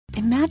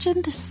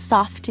Imagine the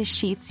softest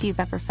sheets you've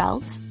ever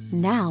felt.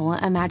 Now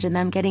imagine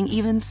them getting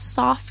even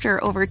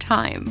softer over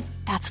time.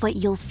 That's what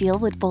you'll feel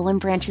with Boll &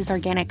 Branch's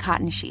organic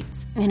cotton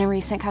sheets. In a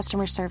recent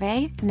customer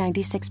survey,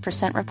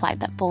 96% replied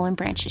that Boll &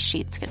 Branch's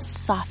sheets get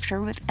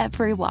softer with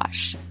every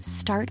wash.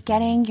 Start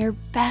getting your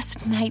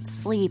best night's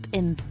sleep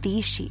in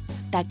these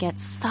sheets that get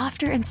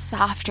softer and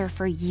softer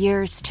for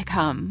years to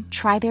come.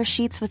 Try their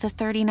sheets with a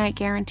 30-night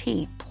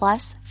guarantee,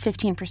 plus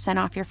 15%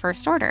 off your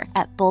first order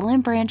at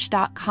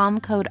bollandbranch.com,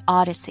 code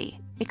Odyssey.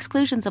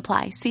 Exclusions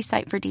apply. See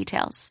site for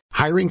details.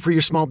 Hiring for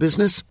your small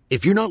business?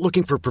 If you're not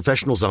looking for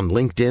professionals on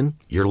LinkedIn,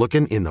 you're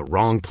looking in the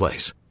wrong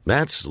place.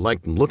 That's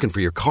like looking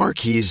for your car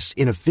keys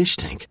in a fish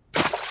tank.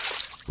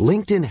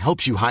 LinkedIn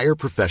helps you hire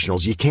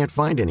professionals you can't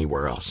find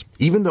anywhere else,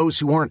 even those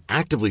who aren't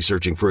actively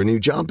searching for a new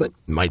job but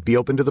might be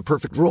open to the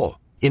perfect role.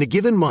 In a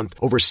given month,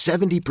 over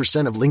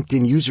 70% of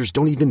LinkedIn users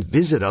don't even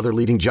visit other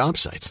leading job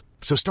sites.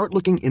 So start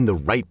looking in the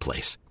right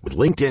place. With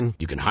LinkedIn,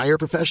 you can hire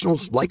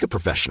professionals like a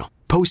professional.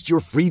 Post your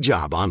free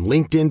job on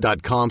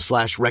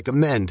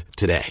linkedin.com/recommend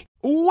today.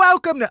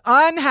 Welcome to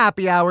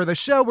Unhappy Hour, the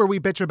show where we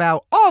bitch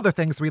about all the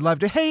things we love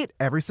to hate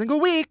every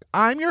single week.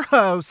 I'm your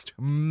host,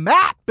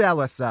 Matt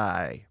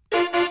Bellassai.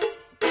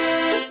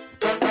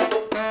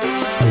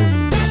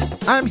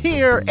 I'm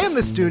here in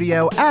the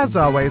studio, as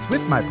always,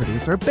 with my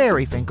producer,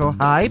 Barry Finkel.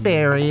 Hi,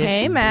 Barry.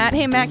 Hey, Matt.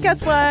 Hey, Matt,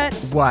 guess what?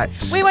 What?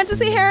 We went to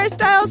see Harry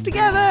Styles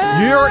together.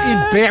 You're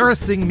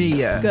embarrassing me.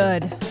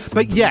 Good.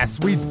 But yes,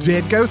 we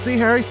did go see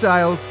Harry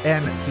Styles,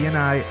 and he and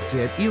I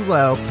did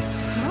elope.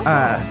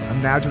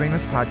 I'm now doing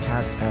this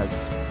podcast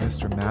as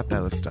Mr. Matt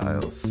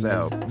Bellastyles.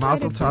 So,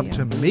 mazel tov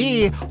to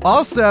me.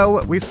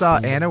 Also, we saw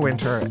Anna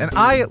Wintour, and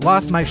I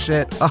lost my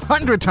shit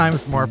 100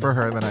 times more for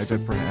her than I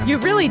did for him. You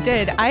really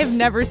did. I've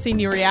never seen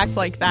you react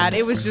like that.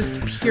 It was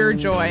just pure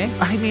joy.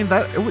 I mean,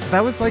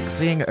 that was like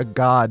seeing a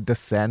god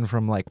descend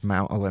from, like,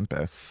 Mount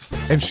Olympus.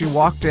 And she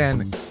walked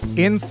in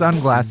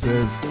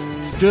sunglasses,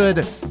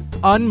 stood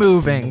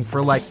unmoving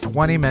for, like,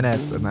 20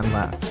 minutes, and then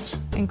left.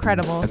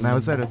 Incredible. And that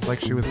was it. It's like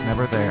she was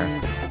never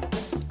there.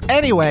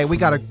 Anyway, we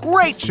got a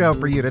great show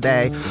for you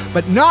today,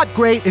 but not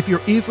great if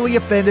you're easily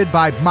offended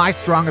by my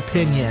strong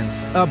opinions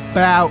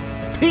about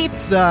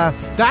pizza.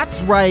 That's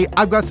right.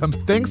 I've got some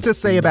things to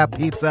say about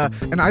pizza,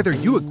 and either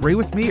you agree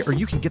with me or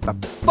you can get the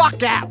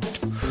fuck out.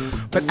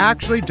 But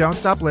actually, don't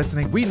stop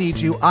listening. We need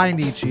you. I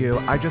need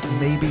you. I just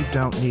maybe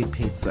don't need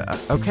pizza.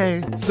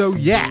 Okay? So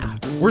yeah,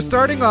 we're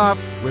starting off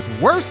with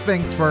worst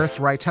things first,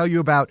 where I tell you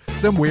about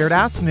some weird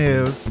ass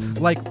news,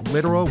 like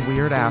literal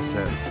weird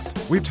asses.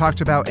 We've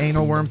talked about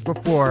anal worms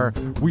before.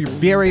 We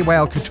very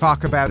well could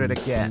talk about it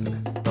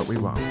again, but we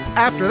won't.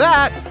 After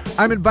that,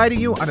 I'm inviting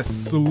you on a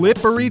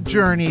slippery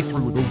journey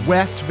through the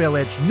West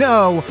Village.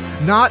 No,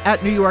 not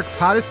at New York's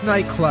hottest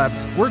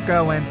nightclubs. We're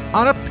going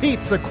on a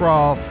pizza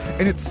crawl.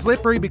 And it's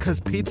slippery because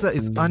pizza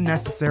is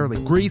unnecessarily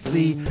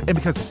greasy and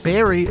because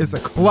Barry is a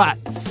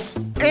klutz.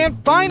 And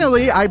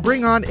finally, I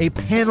bring on a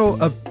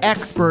panel of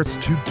experts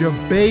to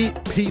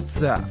debate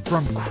pizza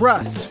from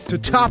crust to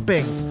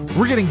toppings.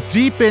 We're getting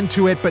deep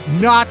into it, but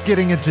not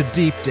getting into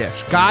deep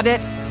dish. Got it?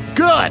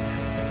 Good.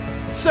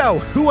 So,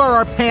 who are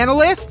our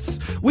panelists?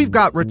 We've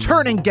got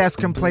returning guest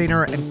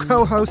complainer and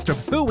co-host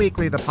of Who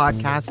Weekly, the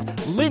podcast,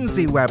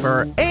 Lindsay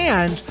Weber,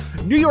 and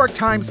New York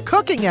Times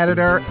cooking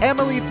editor,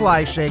 Emily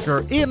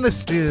Flyshaker, in the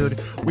stewed.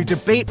 We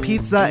debate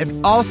pizza,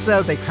 and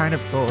also they kind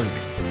of bully me.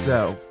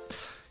 So,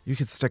 you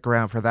can stick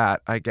around for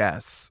that, I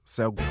guess.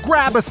 So,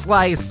 grab a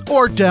slice,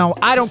 or don't.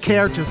 I don't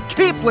care. Just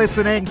keep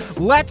listening.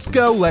 Let's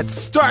go. Let's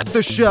start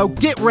the show.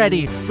 Get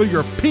ready for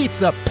your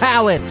pizza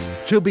palates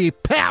to be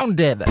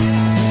pounded.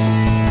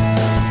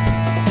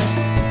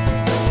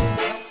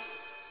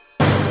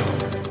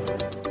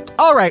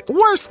 All right,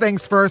 worst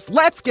things first.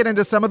 Let's get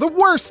into some of the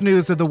worst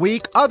news of the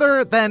week,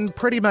 other than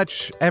pretty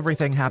much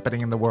everything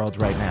happening in the world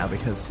right now,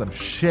 because some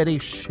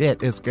shitty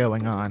shit is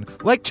going on,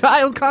 like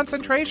child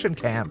concentration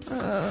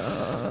camps.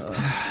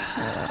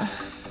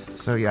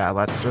 So yeah,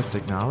 let's just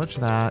acknowledge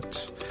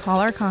that. Call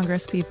our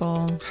Congress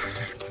people.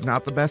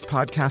 Not the best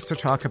podcast to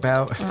talk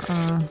about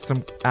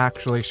some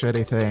actually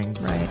shitty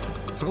things. Right.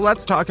 So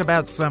let's talk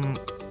about some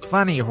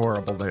funny,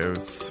 horrible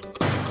news.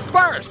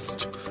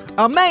 First,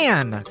 a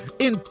man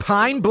in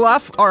Pine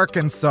Bluff,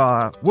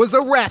 Arkansas, was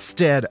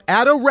arrested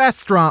at a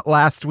restaurant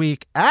last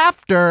week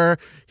after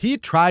he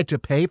tried to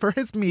pay for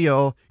his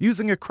meal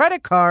using a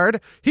credit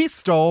card he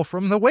stole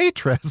from the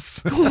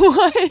waitress.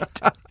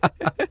 What?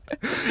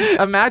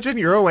 Imagine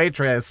you're a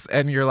waitress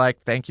and you're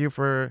like, thank you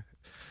for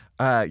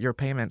your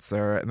payment,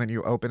 sir. And then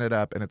you open it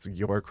up and it's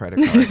your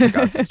credit card that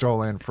got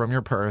stolen from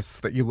your purse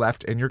that you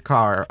left in your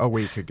car a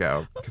week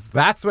ago. Because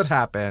that's what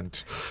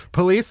happened.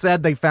 Police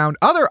said they found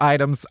other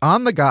items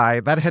on the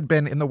guy that had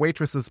been in the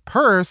waitress's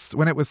purse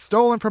when it was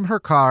stolen from her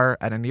car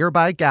at a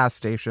nearby gas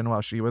station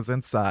while she was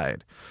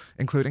inside,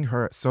 including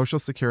her social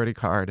security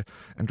card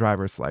and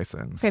driver's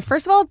license. Okay,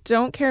 first of all,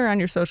 don't carry on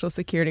your social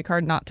security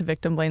card not to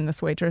victim blame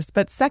this waitress.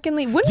 But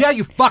secondly, wouldn't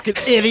you fucking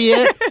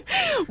idiot!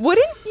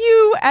 Wouldn't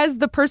you, as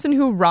the person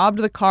who robbed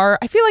robbed the car,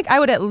 I feel like I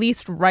would at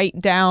least write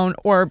down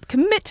or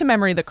commit to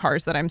memory the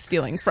cars that I'm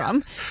stealing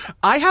from.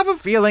 I have a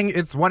feeling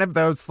it's one of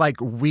those like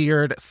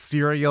weird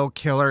serial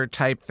killer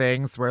type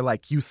things where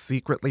like you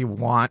secretly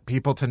want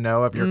people to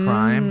know of your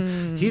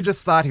crime. He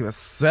just thought he was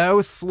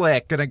so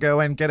slick, gonna go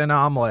and get an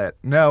omelet.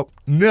 No.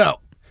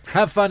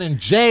 Have fun in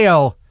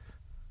jail,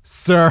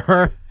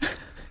 sir.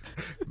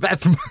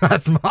 That's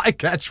my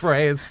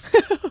catchphrase.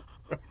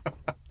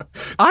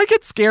 I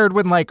get scared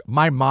when, like,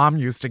 my mom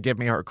used to give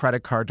me her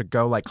credit card to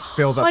go, like,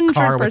 fill the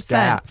car with 100%.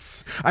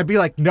 gas. I'd be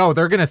like, no,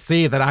 they're going to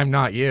see that I'm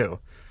not you.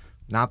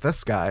 Not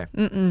this guy.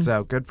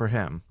 So good for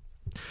him.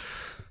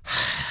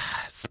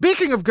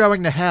 Speaking of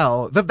going to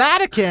hell, the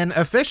Vatican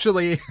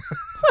officially...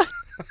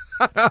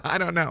 I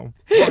don't know.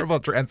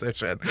 Horrible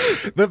transition.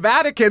 The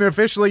Vatican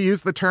officially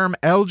used the term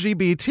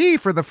LGBT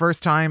for the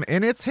first time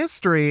in its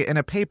history in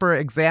a paper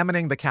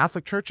examining the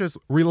Catholic Church's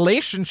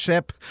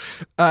relationship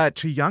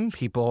to young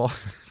people.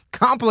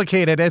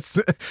 Complicated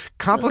issue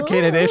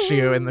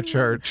in the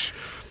church.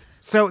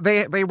 So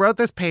they wrote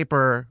this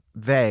paper,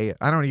 I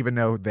don't even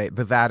know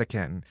the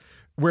Vatican,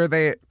 where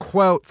they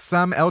quote,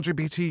 some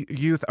LGBT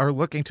youth are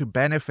looking to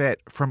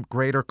benefit from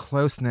greater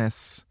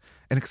closeness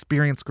and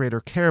experience greater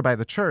care by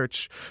the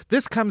church.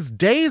 This comes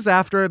days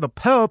after the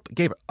Pope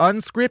gave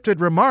unscripted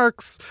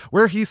remarks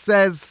where he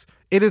says,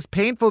 it is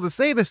painful to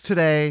say this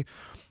today,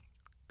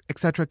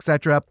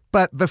 etc.,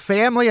 but the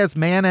family as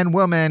man and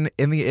woman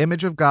in the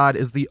image of God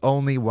is the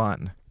only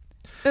one.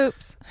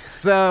 Oops.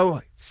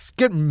 So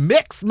get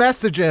mixed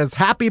messages.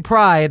 Happy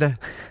Pride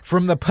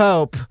from the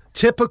Pope.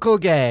 Typical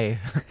gay.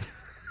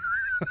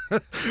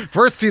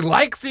 First he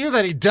likes you,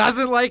 then he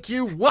doesn't like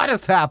you. What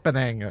is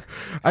happening?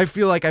 I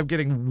feel like I'm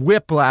getting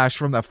whiplash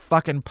from the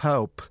fucking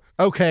Pope.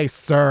 Okay,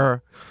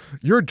 sir.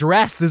 Your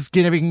dress is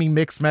giving me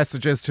mixed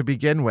messages to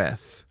begin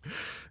with.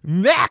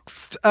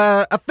 Next,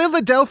 a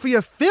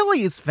Philadelphia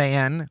Phillies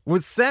fan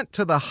was sent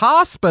to the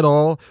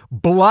hospital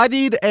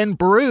bloodied and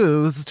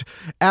bruised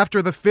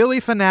after the Philly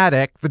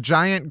Fanatic, the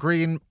giant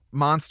green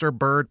monster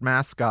bird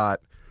mascot,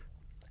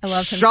 I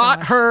love him so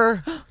much.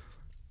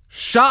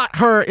 Shot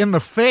her in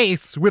the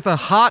face with a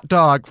hot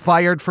dog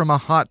fired from a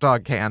hot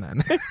dog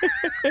cannon.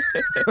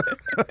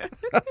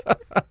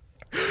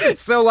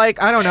 So, like,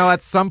 I don't know,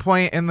 at some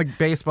point in the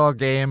baseball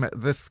game,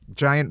 this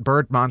giant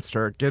bird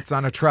monster gets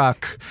on a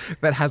truck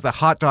that has a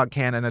hot dog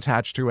cannon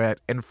attached to it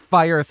and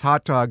fires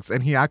hot dogs,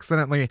 and he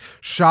accidentally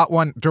shot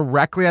one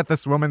directly at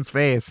this woman's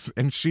face.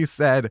 And she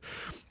said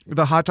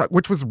the hot dog,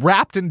 which was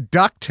wrapped in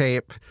duct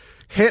tape,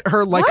 hit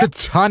her like a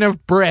ton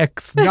of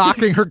bricks,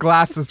 knocking her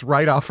glasses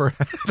right off her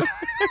head.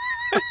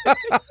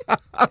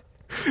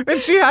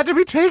 And she had to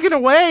be taken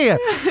away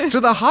to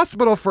the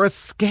hospital for a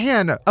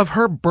scan of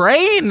her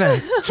brain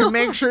to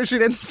make sure she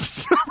didn't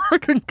suffer a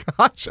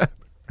concussion.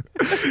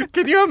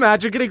 Can you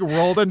imagine getting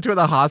rolled into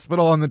the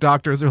hospital and the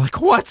doctors are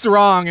like, what's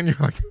wrong? And you're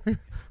like,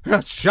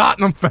 got shot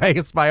in the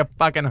face by a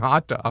fucking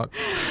hot dog.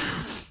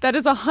 That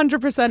is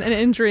 100% an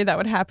injury that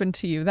would happen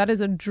to you. That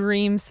is a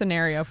dream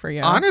scenario for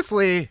you.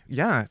 Honestly,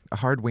 yeah, a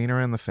hard wiener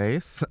in the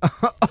face.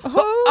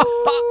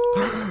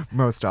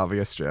 Most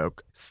obvious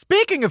joke.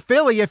 Speaking of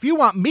Philly, if you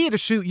want me to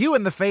shoot you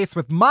in the face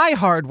with my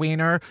hard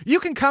wiener, you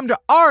can come to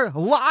our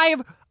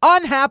live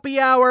Unhappy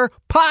Hour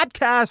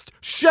podcast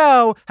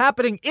show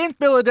happening in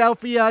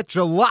Philadelphia,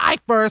 July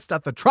 1st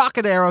at the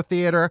Trocadero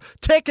Theater.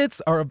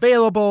 Tickets are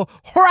available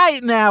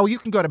right now. You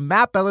can go to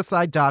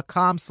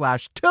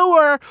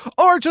mattbellassai.com/tour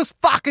or just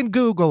fucking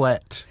Google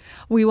it.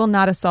 We will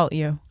not assault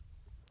you.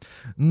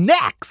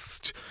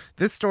 Next,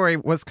 this story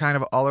was kind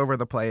of all over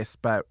the place,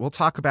 but we'll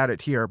talk about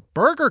it here.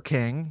 Burger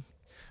King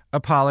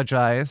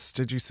apologized.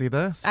 Did you see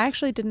this? I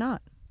actually did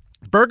not.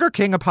 Burger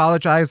King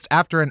apologized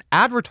after an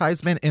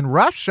advertisement in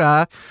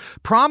Russia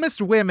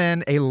promised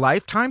women a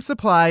lifetime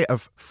supply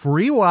of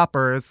free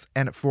Whoppers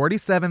and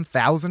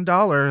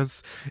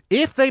 $47,000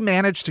 if they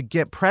managed to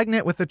get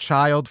pregnant with a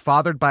child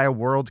fathered by a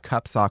World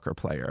Cup soccer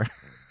player.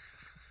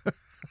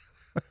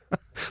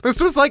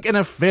 This was like an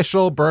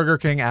official Burger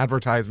King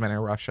advertisement in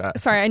Russia.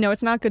 Sorry, I know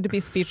it's not good to be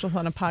speechless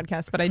on a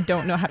podcast, but I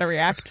don't know how to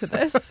react to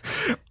this.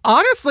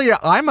 Honestly,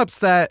 I'm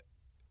upset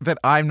that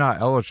I'm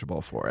not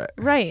eligible for it.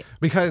 Right.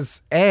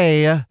 Because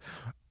A,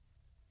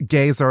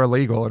 gays are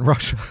illegal in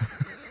Russia.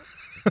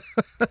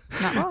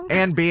 Not wrong.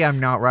 And B, I'm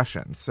not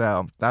Russian,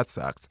 so that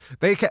sucks.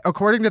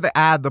 According to the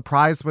ad, the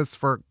prize was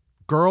for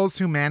girls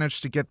who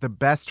managed to get the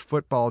best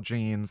football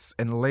genes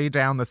and lay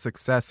down the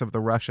success of the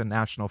Russian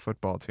national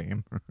football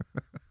team.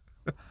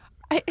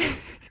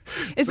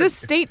 Is this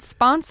state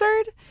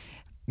sponsored?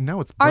 No,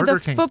 it's Burger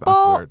King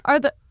sponsored.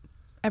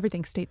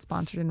 Everything's state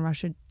sponsored in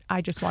Russia? I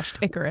just watched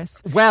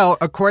Icarus. Well,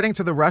 according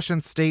to the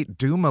Russian State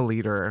Duma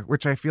leader,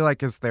 which I feel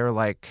like is their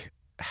like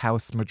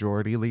House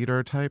majority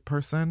leader type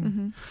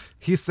person,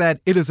 he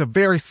said it is a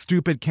very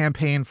stupid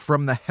campaign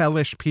from the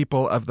hellish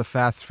people of the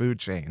fast food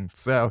chain.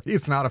 So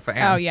he's not a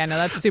fan. Oh yeah, no,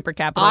 that's super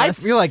capitalist.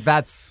 I feel like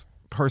that's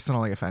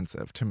personally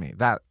offensive to me.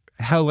 That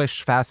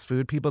hellish fast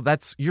food people,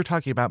 you're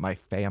talking about my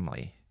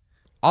family.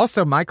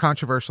 Also, my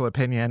controversial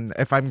opinion,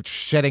 if I'm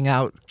shitting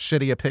out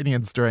shitty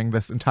opinions during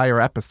this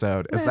entire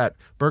episode, is that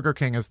Burger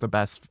King is the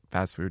best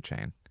fast food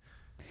chain.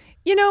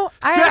 You know,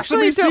 I Sesame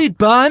actually don't. seed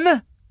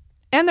bun?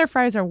 And their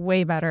fries are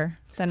way better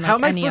than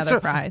like any other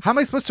fries. How am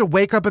I supposed to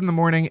wake up in the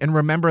morning and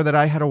remember that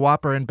I had a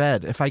Whopper in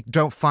bed if I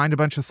don't find a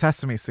bunch of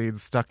sesame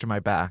seeds stuck to my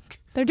back?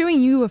 They're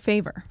doing you a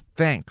favor.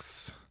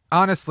 Thanks.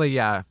 Honestly,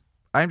 yeah.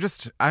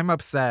 I'm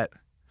upset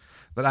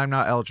that I'm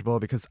not eligible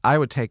because I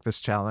would take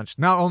this challenge.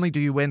 Not only do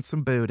you win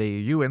some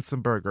booty, you win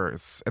some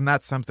burgers, and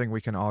that's something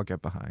we can all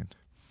get behind.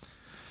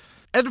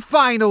 And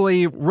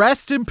finally,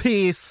 rest in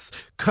peace,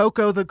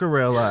 Coco the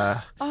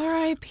gorilla.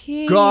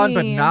 R.I.P. Gone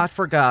but not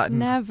forgotten.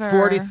 Never.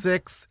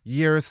 46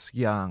 years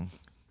young.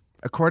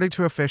 According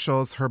to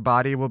officials, her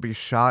body will be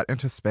shot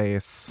into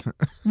space.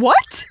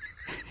 What?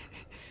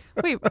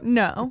 Wait,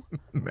 no.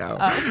 No,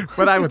 Oh.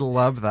 but I would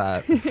love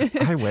that.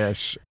 I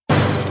wish.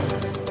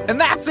 And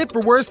that's it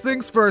for Worst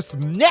Things First.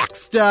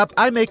 Next up,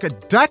 I make a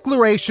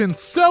declaration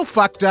so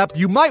fucked up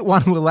you might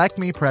want to elect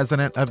me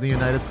President of the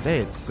United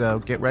States. So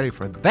get ready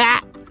for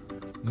that.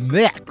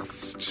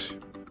 Next.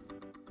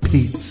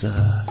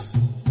 Pizza.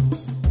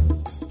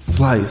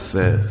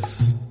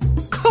 Slices.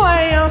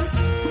 Clam.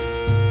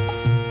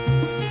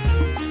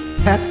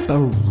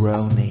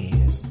 Pepperoni.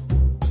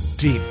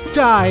 Deep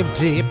dive,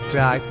 deep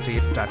dive,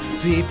 deep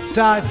dive, deep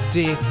dive,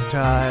 deep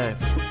dive.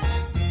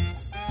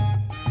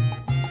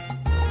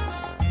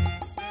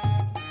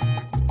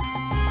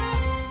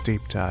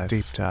 Deep dive,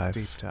 deep dive,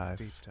 deep dive,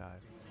 deep dive.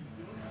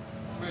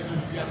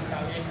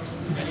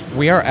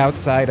 We are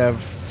outside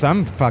of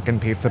some fucking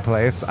pizza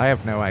place. I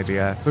have no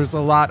idea. There's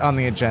a lot on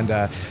the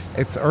agenda.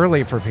 It's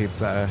early for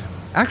pizza.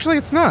 Actually,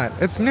 it's not.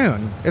 It's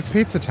noon. It's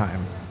pizza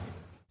time.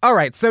 All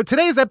right, so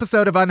today's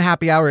episode of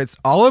Unhappy Hour is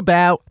all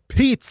about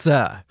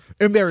pizza.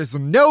 And there is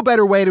no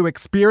better way to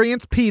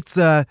experience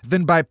pizza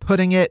than by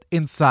putting it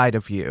inside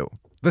of you.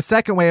 The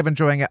second way of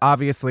enjoying it,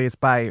 obviously, is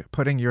by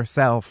putting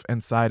yourself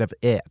inside of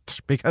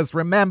it. Because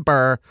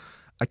remember,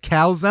 a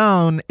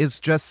calzone is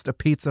just a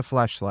pizza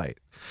fleshlight.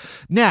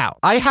 Now,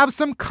 I have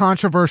some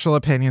controversial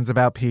opinions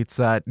about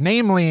pizza,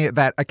 namely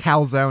that a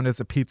calzone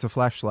is a pizza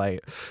fleshlight.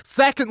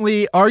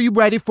 Secondly, are you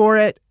ready for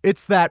it?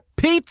 It's that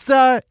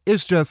pizza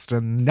is just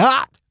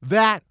not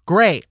that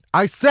great.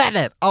 I said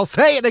it. I'll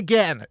say it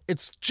again.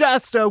 It's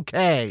just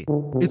okay.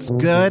 It's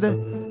good.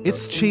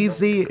 It's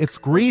cheesy. It's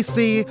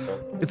greasy.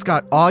 It's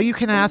got all you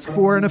can ask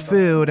for in a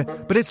food,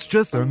 but it's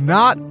just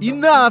not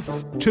enough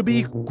to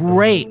be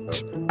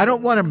great. I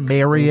don't want to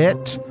marry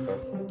it.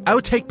 I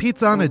would take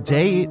pizza on a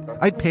date.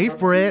 I'd pay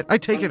for it.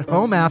 I'd take it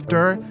home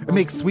after and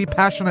make sweet,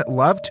 passionate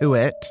love to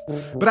it.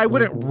 But I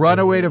wouldn't run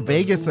away to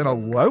Vegas and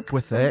elope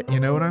with it. You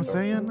know what I'm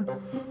saying?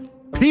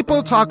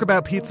 People talk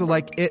about pizza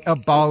like it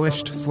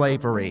abolished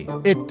slavery.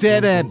 It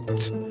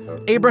didn't.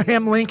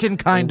 Abraham Lincoln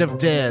kind of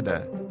did.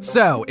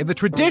 So, in the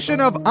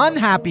tradition of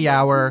Unhappy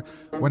Hour,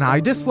 when I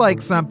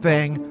dislike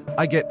something,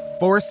 I get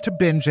forced to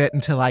binge it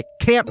until I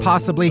can't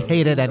possibly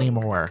hate it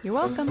anymore. You're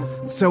welcome.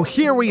 So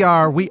here we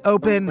are. We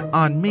open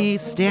on me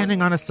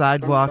standing on a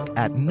sidewalk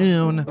at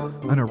noon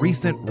on a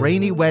recent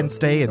rainy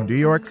Wednesday in New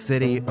York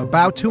City,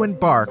 about to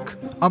embark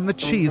on the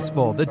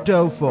cheeseful, the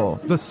doughful,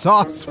 the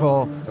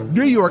sauceful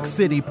New York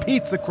City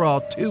Pizza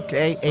Crawl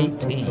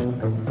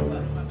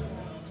 2K18.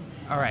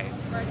 All right.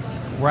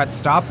 We're at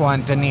Stop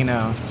 1,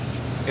 Danino's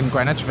in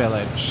Greenwich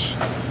Village,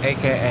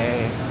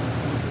 a.k.a.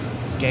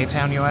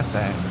 Gaytown,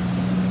 USA.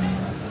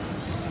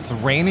 It's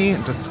rainy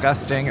and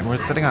disgusting, and we're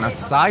sitting on a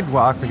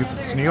sidewalk because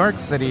it's New York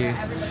City,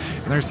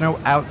 and there's no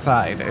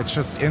outside. It's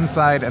just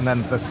inside and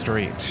then the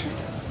street.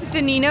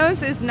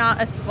 Danino's is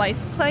not a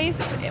slice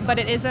place, but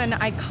it is an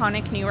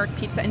iconic New York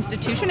pizza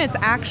institution. It's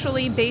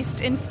actually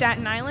based in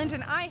Staten Island,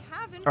 and I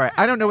haven't... All right,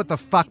 I don't know what the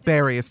fuck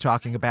Barry is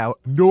talking about,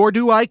 nor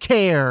do I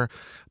care.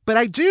 But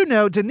I do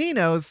know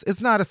Danino's is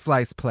not a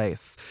slice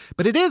place,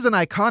 but it is an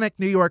iconic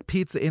New York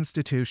pizza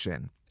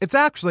institution. It's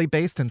actually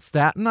based in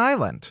Staten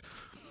Island.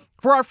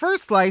 For our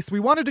first slice, we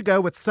wanted to go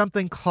with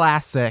something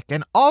classic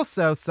and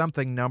also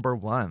something number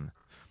one.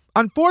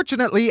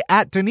 Unfortunately,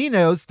 at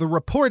Danino's, the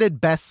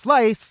reported best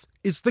slice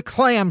is the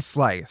clam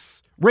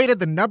slice, rated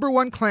the number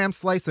one clam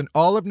slice in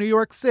all of New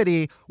York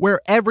City,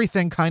 where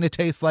everything kind of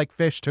tastes like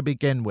fish to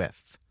begin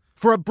with.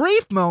 For a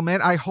brief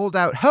moment, I hold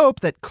out hope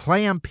that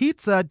clam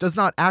pizza does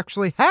not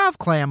actually have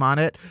clam on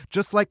it,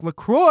 just like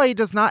LaCroix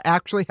does not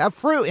actually have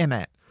fruit in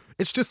it.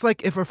 It's just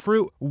like if a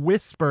fruit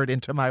whispered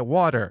into my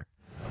water.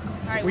 All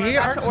right, we're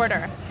about to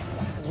order.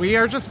 We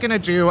are just going to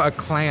do a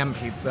clam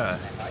pizza.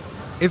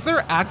 Is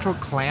there actual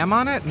clam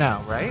on it?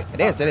 No, right?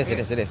 It is.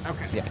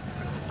 Okay. Yeah.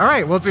 All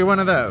right, we'll do one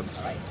of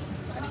those.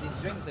 Anything to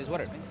drink? Says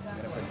water.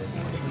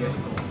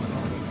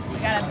 We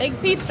got a big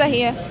pizza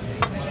here.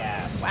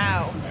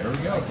 Wow. There we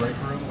go. Break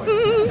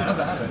room. Have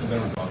at it.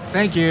 There we go.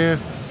 Thank you.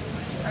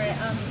 All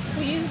right,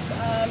 please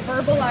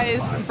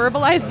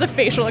verbalize the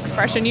facial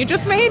expression you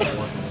just made.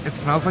 It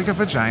smells like a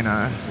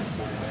vagina.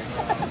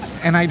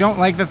 And I don't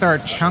like that there are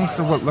chunks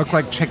of what look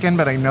like chicken,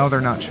 but I know they're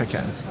not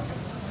chicken.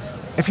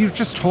 If you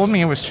just told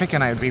me it was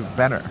chicken, I'd be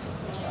better.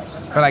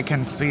 But I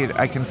can see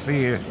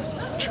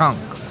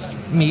chunks.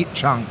 meat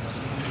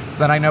chunks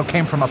that I know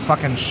came from a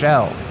fucking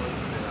shell.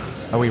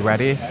 Are we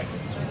ready?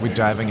 We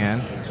diving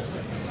in?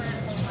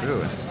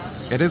 Ooh,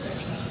 it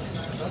is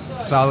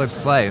solid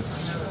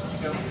slice.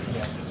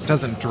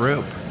 Doesn't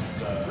droop.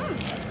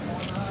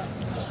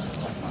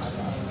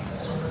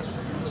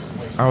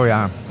 Oh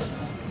yeah,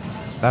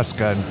 that's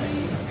good.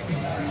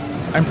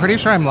 I'm pretty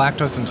sure I'm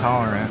lactose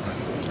intolerant.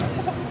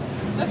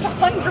 That's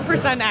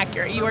 100%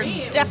 accurate. You are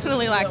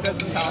definitely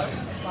lactose intolerant.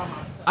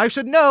 I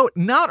should note,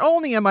 not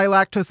only am I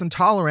lactose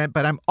intolerant,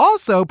 but I'm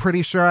also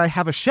pretty sure I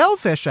have a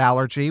shellfish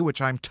allergy, which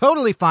I'm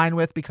totally fine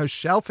with because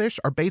shellfish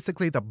are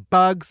basically the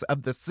bugs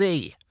of the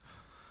sea.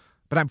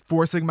 But I'm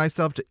forcing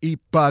myself to eat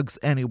bugs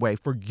anyway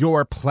for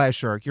your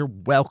pleasure. You're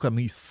welcome,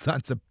 you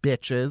sons of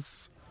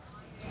bitches.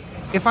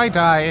 If I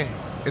die,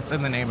 it's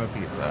in the name of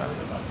pizza.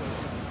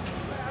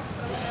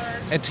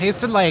 It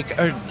tasted like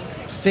a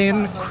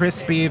thin,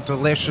 crispy,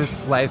 delicious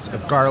slice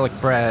of garlic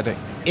bread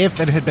if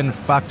it had been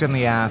fucked in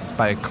the ass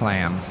by a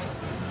clam.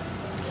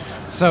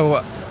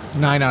 So,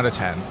 9 out of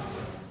 10.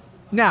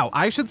 Now,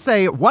 I should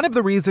say one of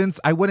the reasons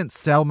I wouldn't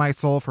sell my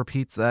soul for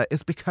pizza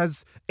is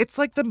because it's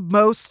like the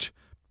most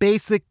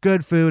basic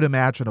good food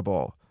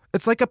imaginable.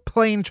 It's like a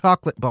plain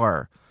chocolate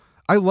bar.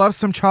 I love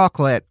some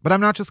chocolate, but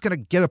I'm not just going to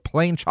get a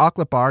plain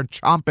chocolate bar and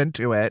chomp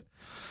into it.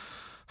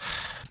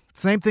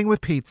 Same thing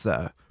with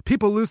pizza.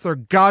 People lose their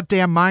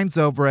goddamn minds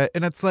over it,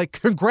 and it's like,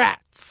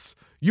 congrats!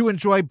 You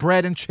enjoy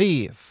bread and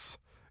cheese.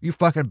 You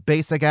fucking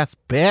basic-ass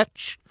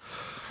bitch.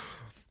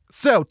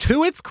 So,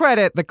 to its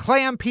credit, the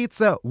clam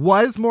pizza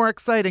was more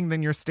exciting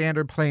than your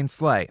standard plain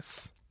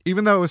slice,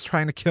 even though it was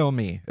trying to kill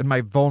me in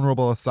my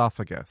vulnerable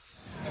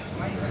esophagus.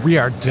 We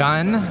are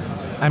done.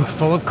 I'm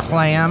full of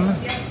clam.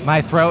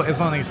 My throat is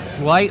only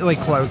slightly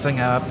closing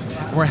up.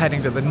 We're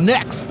heading to the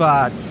next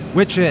spot,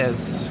 which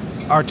is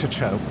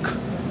artichoke.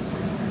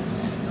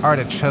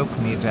 Artichoke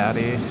me,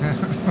 daddy.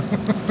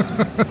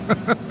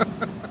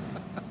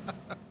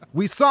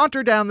 We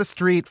saunter down the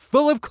street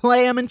full of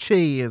clam and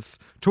cheese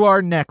to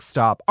our next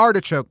stop,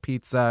 Artichoke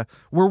Pizza,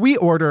 where we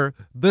order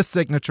the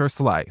signature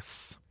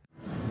slice.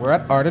 We're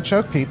at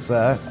Artichoke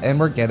Pizza, and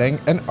we're getting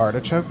an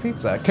artichoke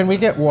pizza. Can we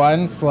get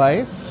one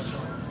slice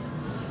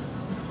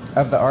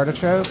of the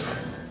artichoke?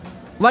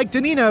 Like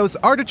Danino's,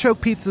 Artichoke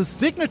Pizza's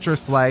signature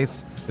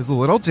slice is a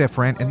little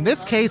different. In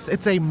this case,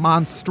 it's a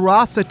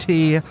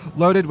monstrosity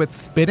loaded with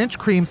spinach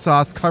cream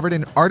sauce covered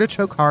in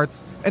artichoke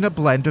hearts and a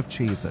blend of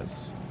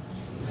cheeses.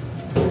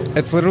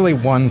 It's literally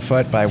 1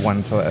 foot by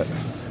 1 foot.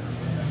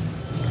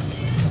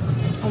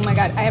 Oh my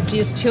god, I have to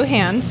use 2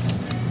 hands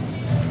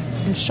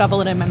and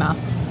shovel it in my mouth.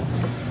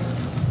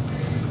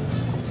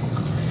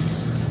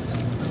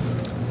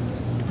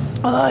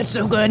 Oh, it's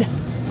so good.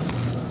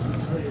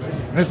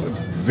 It's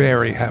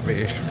very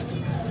heavy.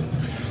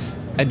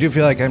 I do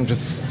feel like I'm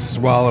just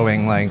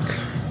swallowing like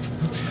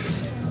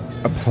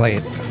a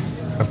plate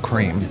of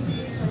cream.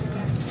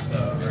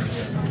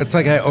 It's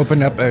like I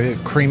opened up a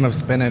cream of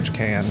spinach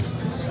can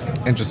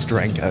and just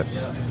drank it.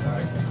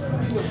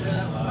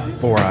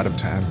 4 out of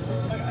 10.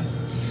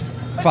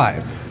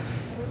 5.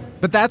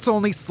 But that's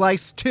only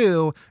slice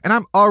 2, and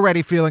I'm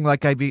already feeling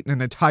like I've eaten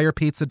an entire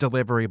pizza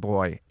delivery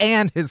boy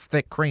and his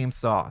thick cream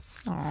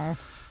sauce. Aww.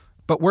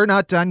 But we're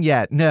not done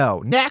yet,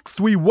 no. Next,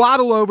 we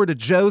waddle over to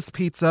Joe's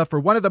Pizza for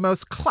one of the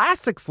most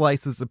classic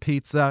slices of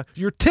pizza,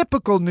 your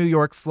typical New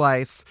York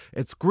slice.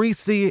 It's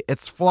greasy,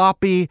 it's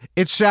floppy,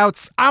 it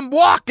shouts, "I'm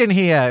walking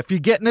here!" If you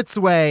get in its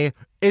way.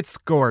 It's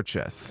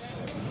gorgeous.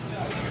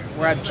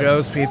 We're at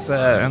Joe's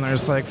Pizza, and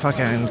there's like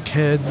fucking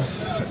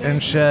kids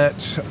and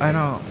shit.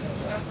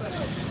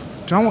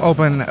 Don't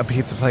open a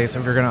pizza place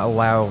if you're gonna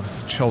allow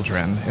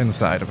children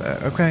inside of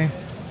it, okay?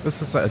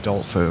 This is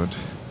adult food.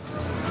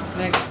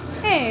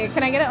 Hey,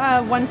 can I get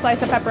 1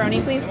 slice of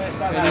pepperoni, please?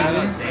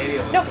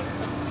 Nope.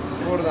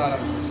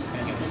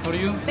 How do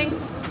you? Thanks.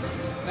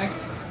 Next.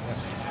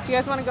 Do you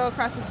guys want to go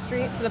across the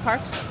street to the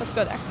park? Let's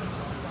go there.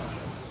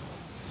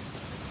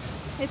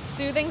 It's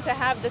soothing to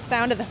have the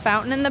sound of the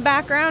fountain in the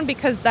background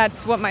because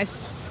that's what my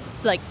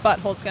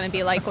butthole's going to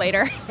be like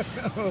later.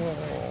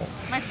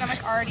 My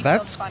stomach already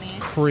feels funny.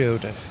 That's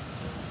crude.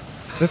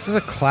 This is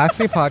a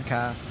classy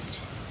podcast.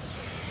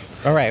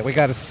 All right, we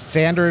got a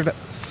standard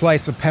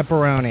slice of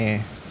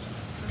pepperoni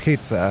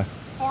pizza.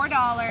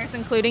 $4,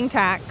 including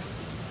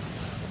tax.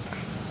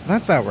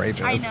 That's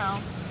outrageous. I know.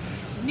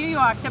 New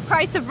York, the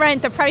price of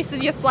rent, the price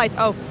of your slice.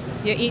 Oh,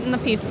 you're eating the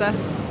pizza.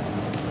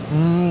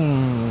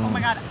 Oh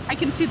my god, I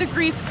can see the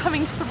grease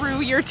coming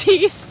through your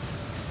teeth.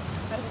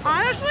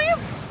 Honestly,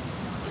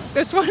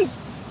 this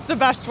one's the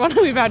best one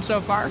we've had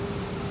so far.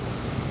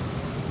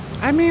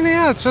 I mean,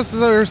 yeah, it's just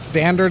their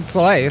standard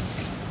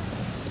slice.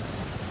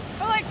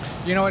 But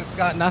you know what it's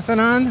got nothing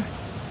on?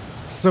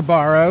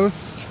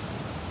 Sbarro's.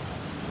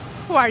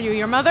 Who are you,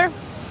 your mother?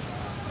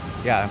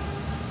 Yeah.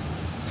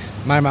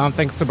 My mom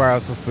thinks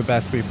Sbarro's is the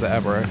best pizza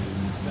ever.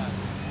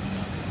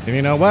 And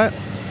you know what?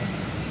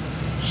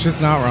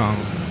 She's not wrong.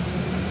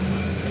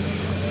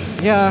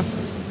 Yeah.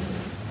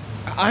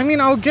 I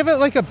mean, I'll give it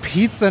like a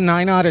pizza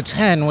 9 out of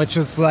 10, which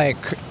is like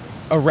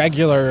a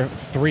regular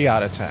 3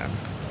 out of 10.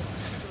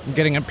 I'm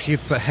getting a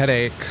pizza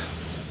headache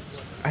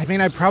I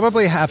mean, I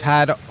probably have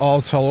had,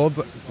 all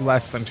told,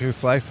 less than 2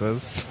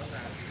 slices.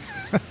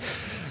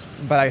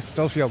 But I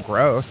still feel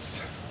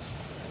gross.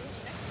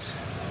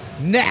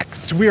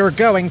 Next, we are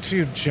going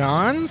to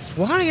John's.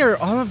 Why are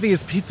all of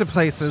these pizza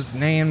places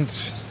named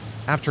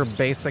after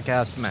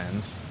basic-ass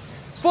men?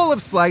 Full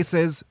of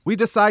slices, we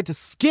decide to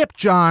skip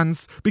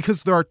John's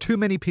because there are too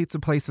many pizza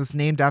places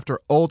named after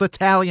old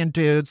Italian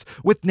dudes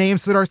with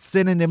names that are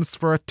synonyms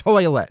for a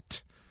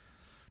toilet.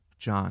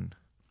 John.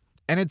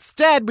 And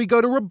instead, we go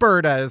to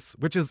Roberta's,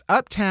 which is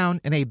uptown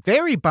in a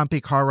very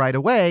bumpy car ride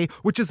away,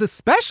 which is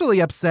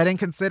especially upsetting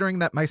considering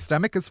that my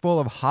stomach is full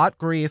of hot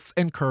grease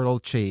and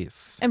curdled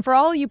cheese. And for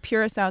all you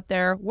purists out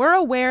there, we're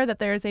aware that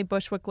there is a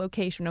Bushwick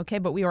location, okay?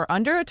 But we were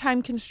under a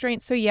time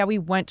constraint, so yeah, we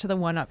went to the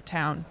one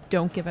uptown.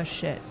 Don't give a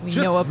shit. We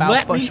know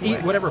about Bushwick. Just let me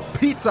eat whatever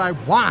pizza I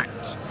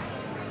want.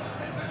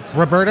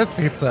 Roberta's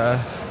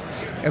Pizza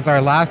is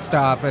our last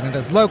stop, and it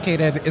is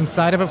located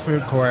inside of a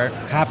food court.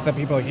 Half the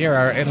people here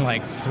are in,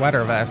 like,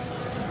 sweater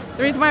vests.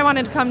 The reason why I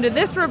wanted to come to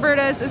this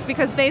Roberta's is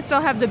because they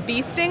still have the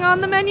bee sting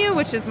on the menu,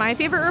 which is my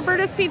favorite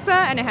Roberta's pizza,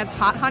 and it has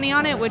hot honey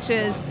on it, which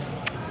is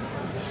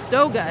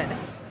so good.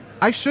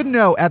 I should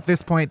know at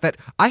this point that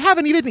I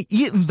haven't even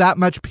eaten that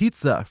much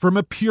pizza from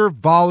a pure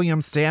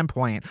volume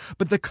standpoint,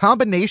 but the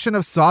combination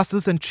of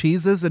sauces and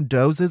cheeses and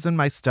doses in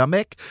my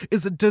stomach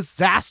is a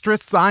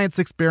disastrous science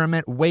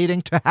experiment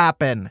waiting to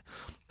happen.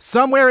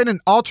 Somewhere in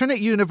an alternate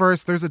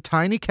universe, there's a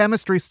tiny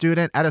chemistry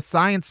student at a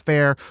science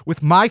fair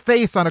with my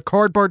face on a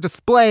cardboard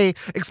display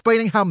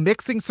explaining how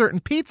mixing certain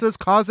pizzas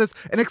causes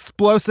an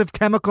explosive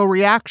chemical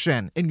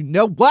reaction. And you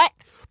know what?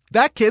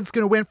 That kid's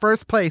going to win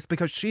first place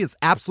because she is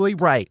absolutely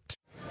right.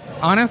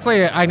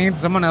 Honestly, I need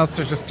someone else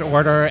to just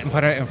order and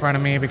put it in front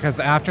of me because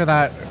after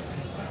that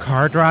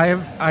car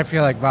drive, I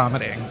feel like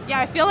vomiting. Yeah,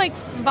 I feel like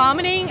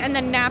vomiting and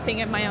then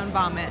napping at my own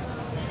vomit.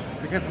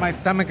 Because my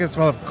stomach is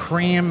full of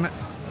cream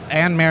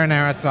and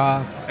marinara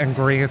sauce and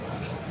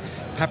grease,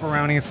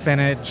 pepperoni,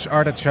 spinach,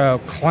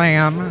 artichoke,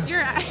 clam.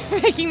 You're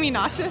making me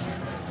nauseous.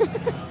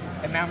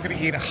 And now I'm going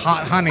to eat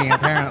hot honey,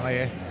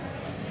 apparently.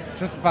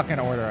 Just fucking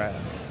order it.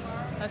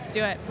 Let's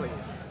do it.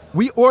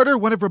 We order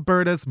one of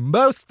Roberta's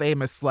most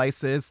famous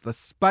slices, the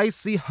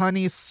spicy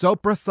honey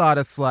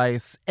sopressata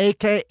slice,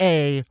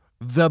 a.k.a.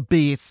 the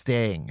bee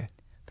sting.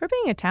 For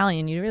being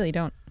Italian, you really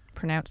don't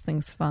pronounce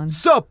things fun.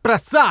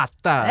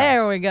 Sopressata!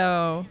 There we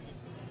go.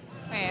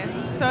 Okay,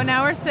 so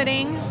now we're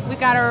sitting. We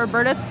got our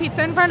Roberta's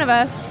pizza in front of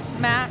us.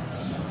 Matt,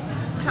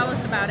 tell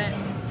us about it.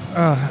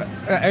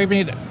 I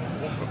mean,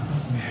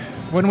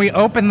 when we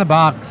open the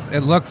box, it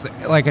looks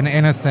like an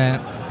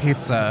innocent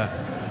pizza.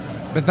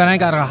 But then I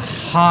got a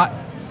hot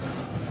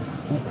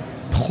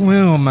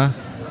plume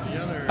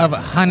of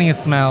honey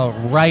smell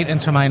right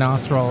into my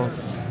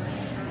nostrils,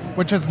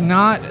 which is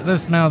not the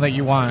smell that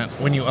you want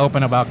when you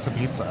open a box of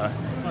pizza.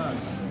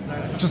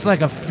 Just like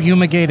a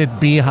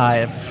fumigated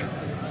beehive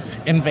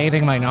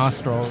invading my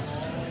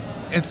nostrils.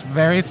 It's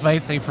very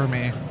spicy for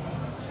me.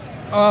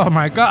 Oh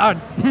my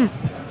god.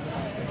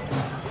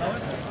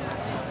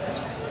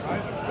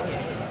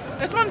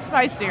 This one's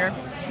spicier.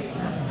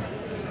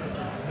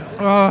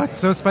 Oh,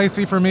 it's so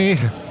spicy for me.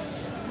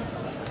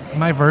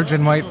 My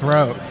virgin white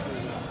throat.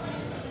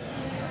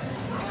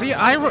 See,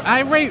 I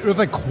rate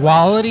the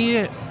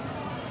quality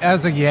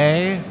as a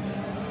yay,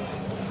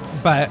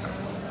 but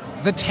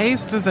the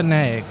taste is a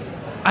nay.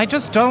 I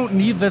just don't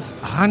need this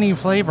honey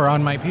flavor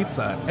on my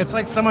pizza. It's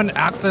like someone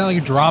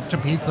accidentally dropped a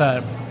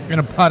pizza in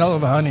a puddle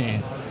of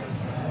honey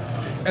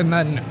and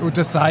then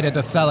decided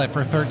to sell it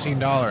for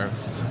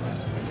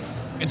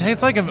 $13. It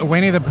tastes like if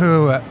Winnie the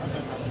Pooh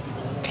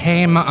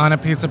came on a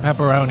piece of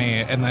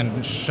pepperoni and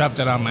then shoved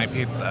it on my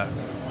pizza.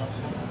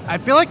 I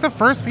feel like the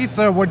first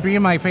pizza would be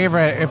my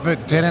favorite if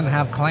it didn't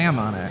have clam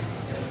on it.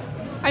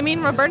 I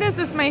mean, Roberta's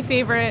is my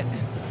favorite,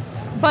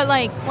 but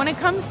like when it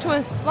comes to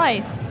a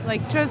slice,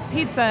 like Joe's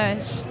Pizza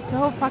is just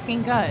so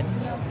fucking good.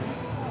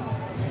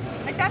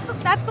 Like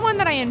that's the one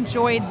that I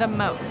enjoyed the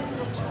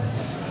most.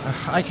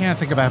 I can't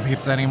think about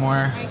pizza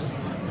anymore.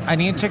 I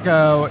need to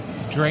go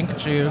drink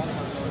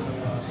juice,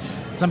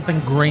 something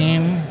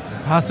green,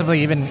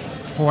 possibly even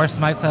force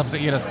myself to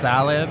eat a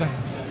salad.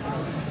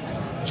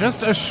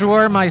 Just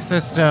assure my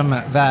system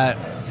that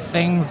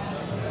things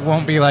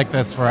won't be like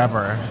this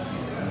forever.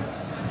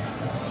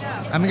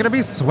 I'm going to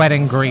be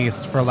sweating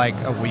grease for like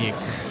a week.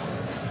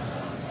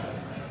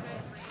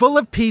 Full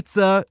of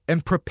pizza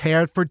and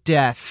prepared for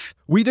death,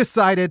 we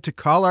decided to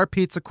call our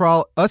pizza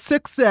crawl a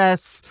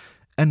success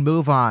and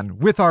move on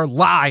with our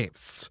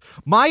lives.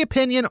 My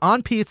opinion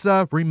on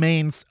pizza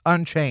remains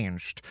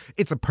unchanged.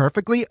 It's a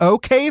perfectly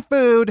okay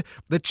food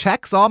that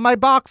checks all my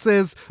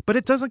boxes, but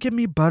it doesn't give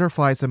me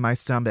butterflies in my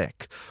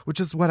stomach,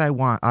 which is what I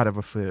want out of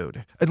a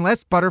food.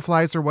 Unless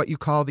butterflies are what you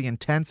call the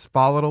intense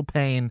volatile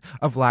pain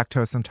of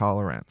lactose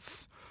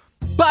intolerance.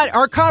 But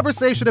our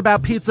conversation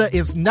about pizza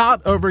is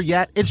not over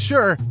yet. And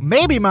sure,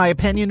 maybe my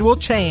opinion will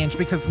change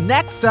because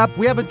next up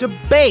we have a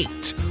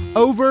debate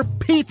over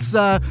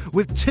pizza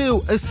with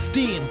two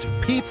esteemed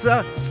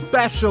pizza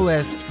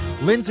specialists,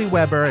 Lindsay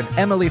Weber and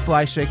Emily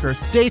Fleischaker.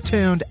 Stay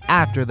tuned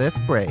after this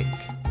break.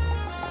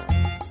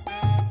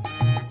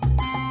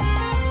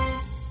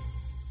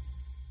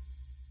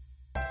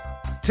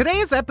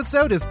 Today's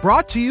episode is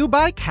brought to you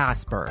by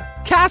Casper.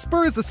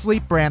 Casper is a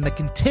sleep brand that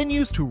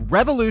continues to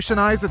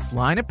revolutionize its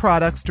line of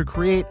products to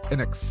create an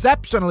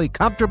exceptionally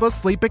comfortable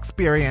sleep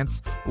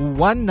experience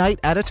one night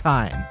at a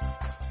time.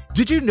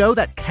 Did you know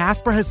that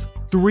Casper has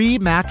 3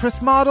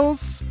 mattress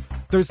models?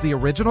 There's the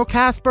original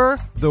Casper,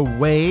 the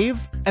Wave,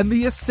 and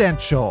the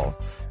Essential.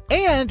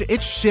 And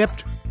it's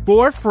shipped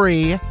for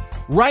free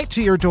right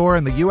to your door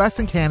in the US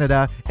and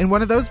Canada in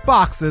one of those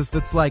boxes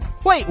that's like,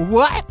 wait,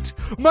 what?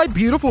 My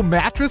beautiful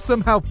mattress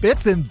somehow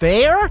fits in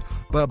there?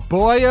 But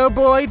boy, oh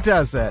boy,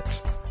 does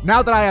it.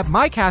 Now that I have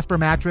my Casper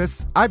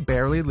mattress, I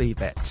barely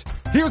leave it.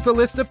 Here's a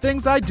list of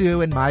things I do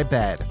in my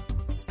bed.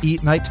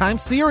 Eat nighttime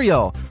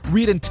cereal,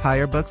 read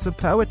entire books of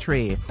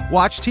poetry,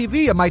 watch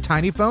TV on my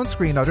tiny phone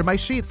screen under my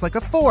sheets like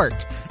a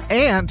fort,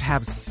 and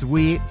have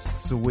sweet,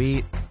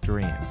 sweet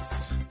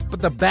dreams. But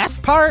the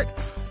best part?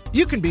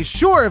 You can be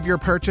sure of your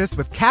purchase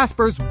with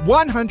Casper's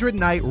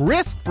 100-night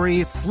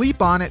risk-free Sleep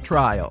On It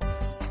trial.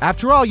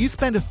 After all, you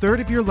spend a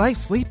third of your life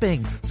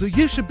sleeping, so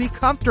you should be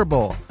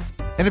comfortable.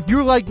 And if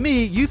you're like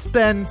me, you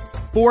spend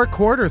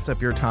 4/4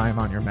 of your time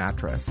on your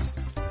mattress.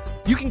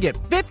 You can get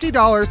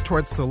 $50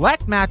 towards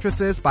select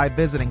mattresses by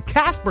visiting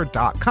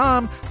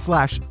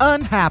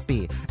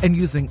casper.com/unhappy and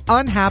using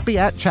unhappy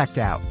at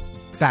checkout.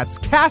 That's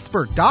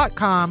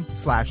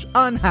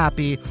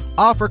casper.com/unhappy.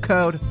 Offer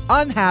code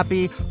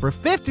unhappy for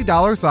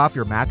 $50 off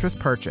your mattress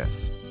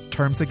purchase.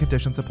 Terms and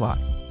conditions apply.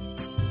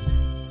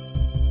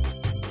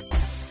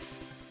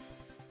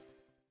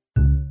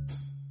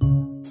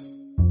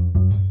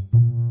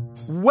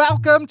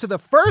 Welcome to the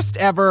first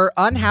ever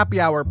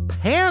Unhappy Hour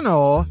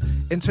panel.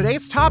 And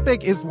today's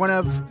topic is one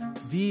of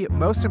the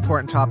most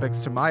important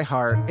topics to my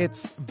heart.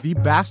 It's the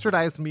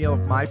bastardized meal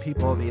of my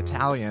people, the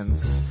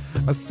Italians.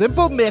 A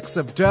simple mix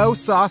of dough,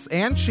 sauce,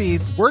 and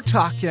cheese. We're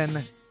talking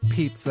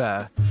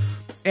pizza.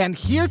 And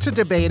here to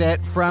debate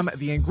it, from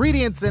the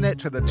ingredients in it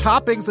to the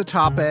toppings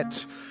atop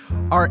it,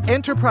 our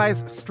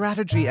enterprise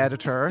strategy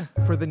editor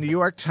for the New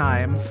York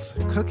Times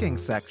cooking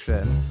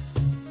section,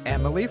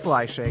 Emily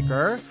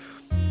Fleischaker,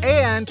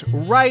 and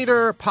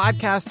writer,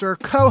 podcaster,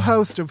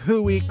 co-host of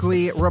Who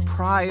Weekly,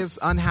 reprise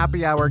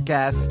Unhappy Hour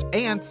guest,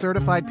 and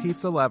certified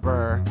pizza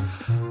lover,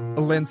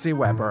 Lindsay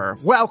Weber.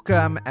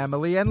 Welcome,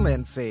 Emily and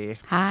Lindsay.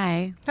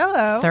 Hi.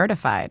 Hello.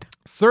 Certified.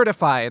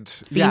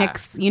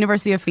 Phoenix,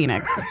 University of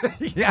Phoenix.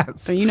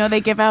 Yes. So you know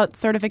they give out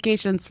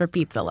certifications for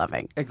pizza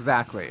loving.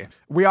 Exactly.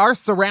 We are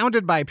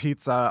surrounded by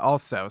pizza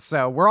also,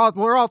 so we're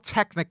all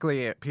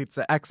technically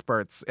pizza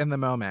experts in the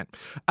moment.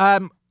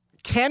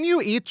 Can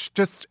you each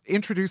just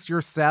introduce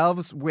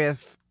yourselves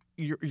with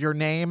your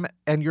name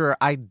and your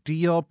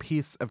ideal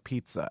piece of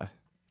pizza?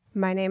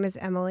 My name is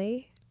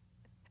Emily,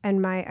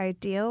 and my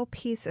ideal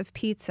piece of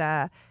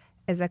pizza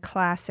is a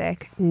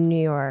classic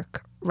New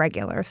York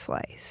regular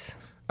slice.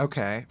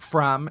 Okay.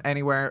 From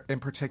anywhere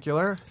in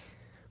particular?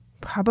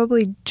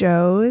 Probably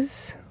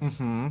Joe's.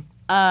 Mm-hmm.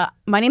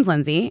 My name's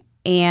Lindsay,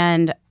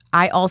 and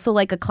I also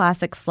like a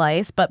classic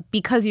slice, but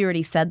because you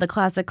already said the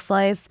classic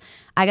slice,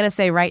 I gotta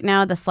say right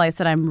now the slice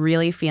that I'm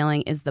really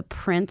feeling is the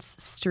Prince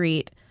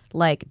Street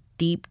like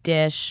deep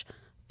dish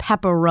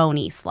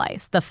pepperoni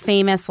slice. The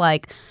famous,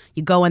 like,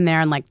 you go in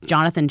there and like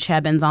Jonathan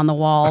Cheban's on the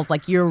walls,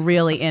 like you're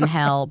really in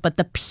hell, but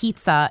the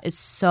pizza is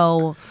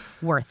so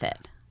worth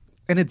it.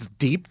 And it's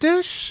deep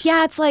dish?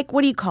 Yeah, it's like,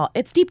 what do you call it?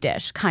 It's deep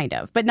dish, kind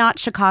of, but not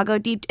Chicago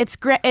deep. It's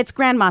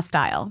grandma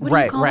style. What do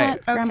you call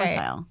it? Grandma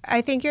style.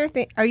 I think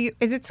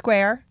is it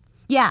square?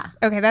 Yeah.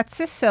 Okay, that's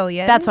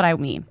Sicilian. That's what I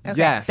mean. Okay.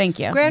 Yes. Thank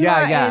you.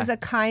 Grandma is a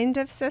kind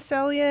of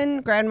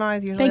Sicilian. Grandma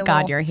is usually Thank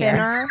God a you're little here.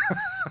 thinner.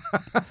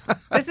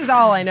 This is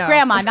all I know.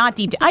 Grandma, not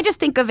deep. I just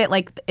think of it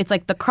like it's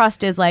like the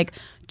crust is like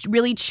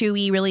really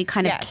chewy, really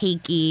kind of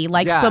cakey,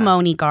 like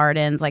Spumoni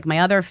Gardens, like my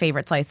other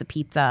favorite slice of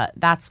pizza.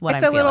 That's what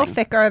it's I'm a little feeling.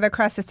 thicker. The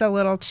crust is a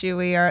little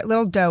chewier, a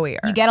little doughier.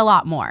 You get a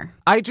lot more.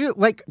 I do,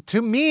 like,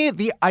 to me,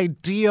 the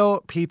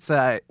ideal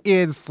pizza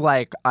is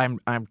like I'm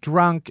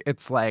drunk.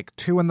 It's like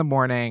 2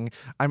 a.m.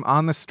 I'm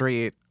on the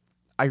street.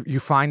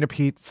 You find a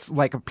piece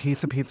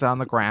of pizza on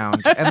the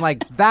ground, and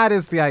like that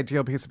is the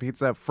ideal piece of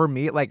pizza for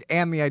me, like,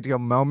 and the ideal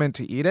moment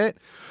to eat it.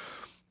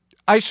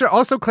 I should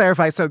also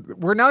clarify. So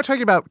we're not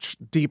talking about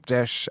deep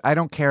dish. I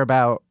don't care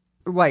about,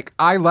 like,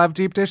 I love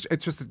deep dish.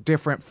 It's just a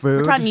different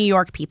food. We're talking New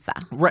York pizza.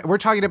 We're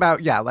talking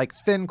about, like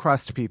thin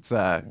crust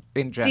pizza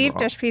in general. Deep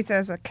dish pizza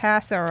is a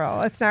casserole.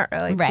 It's not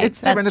really Right.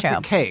 pizza. That's It's true.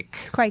 a cake.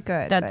 It's quite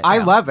good. That's but- I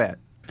true. love it.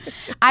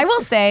 I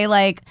will say,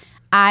 like,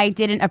 I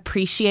didn't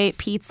appreciate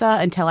pizza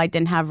until I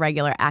didn't have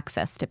regular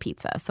access to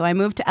pizza. So I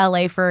moved to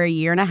LA for a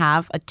year and a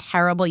half, a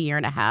terrible year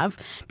and a half,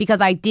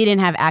 because I didn't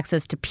have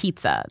access to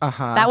pizza.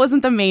 That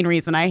wasn't the main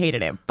reason I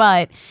hated it.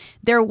 But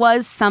there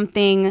was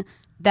something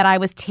that I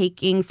was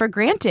taking for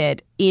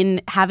granted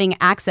in having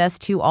access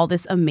to all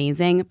this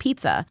amazing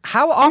pizza.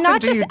 How often And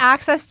not do just you...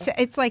 access to,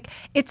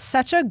 it's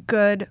such a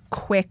good,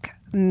 quick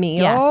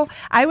meal. Yes.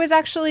 I was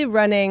actually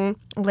running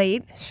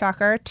late,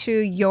 shocker, to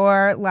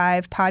your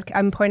live podcast.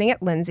 I'm pointing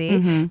at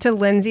Lindsay, to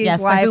Lindsay's Yes,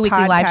 the live Who Weekly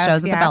podcast. live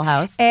shows at the Bell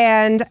House.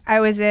 And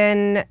I was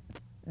in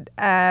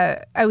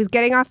I was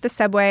getting off the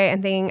subway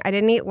and thinking I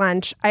didn't eat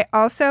lunch. I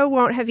also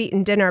won't have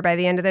eaten dinner by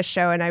the end of the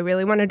show, and I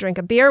really want to drink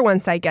a beer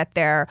once I get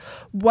there.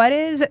 What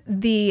is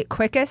the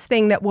quickest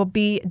thing that will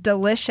be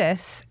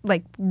delicious,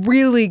 like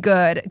really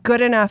good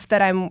enough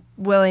that I'm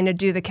willing to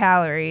do the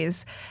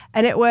calories?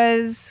 And it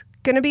was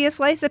going to be a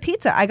slice of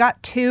pizza. I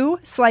got 2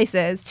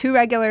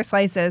 regular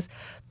slices,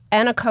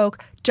 and a Coke,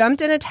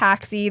 jumped in a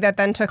taxi that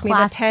then took me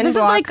the 10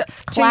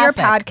 blocks to your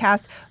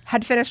podcast,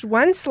 had finished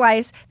 1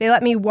 slice. They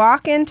let me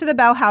walk into the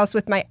Bell House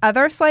with my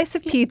other slice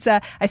of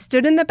pizza. I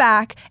stood in the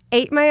back,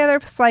 ate my other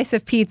slice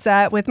of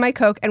pizza with my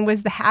Coke, and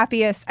was the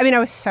happiest. I mean, I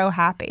was so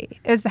happy.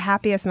 It was the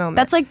happiest moment.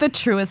 That's like the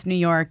truest New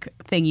York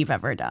thing you've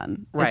ever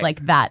done. Right. It's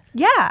like that.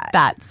 Yeah.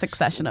 That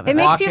succession of It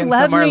events. makes you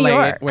love New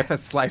York. With a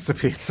slice of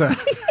pizza.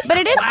 But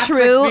it is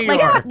true.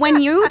 Like when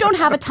you don't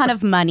have a ton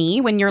of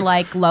money, when you're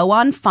like low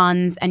on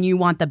funds and you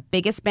want the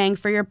biggest bang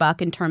for your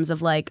buck in terms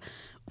of like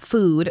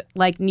food,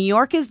 like New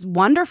York is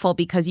wonderful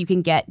because you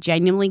can get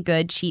genuinely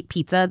good, cheap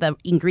pizza. The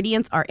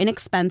ingredients are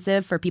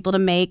inexpensive for people to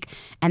make,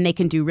 and they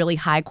can do really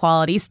high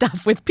quality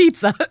stuff with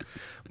pizza.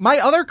 My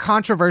other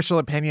controversial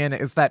opinion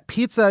is that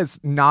pizza is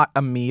not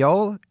a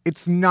meal.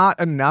 It's not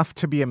enough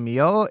to be a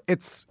meal.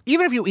 It's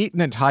even if you eat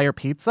an entire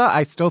pizza,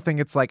 I still think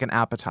it's like an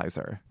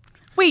appetizer.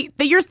 Wait,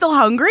 that you're still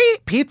hungry?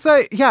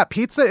 Pizza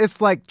is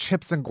like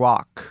chips and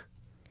guac.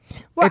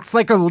 Well, it's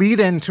like a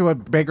lead-in to a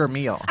bigger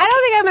meal. I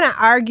don't think I'm going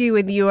to argue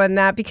with you on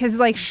that because,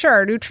 like,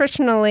 sure,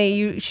 nutritionally,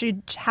 you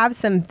should have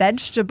some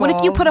vegetables. What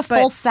if you put a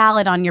full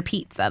salad on your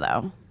pizza,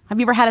 though? Have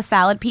you ever had a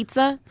salad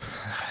pizza?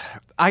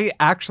 I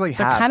actually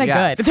have. They're kind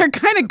of good. They're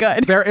kind of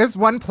good. There is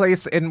one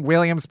place in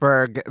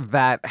Williamsburg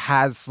that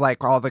has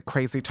like all the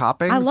crazy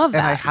toppings. I love that.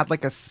 And I had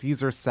like a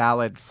Caesar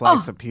salad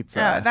slice of pizza.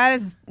 No, that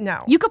is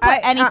no. You could put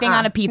anything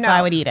on a pizza. no.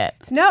 I would eat it.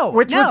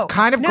 Which was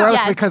kind of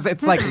gross because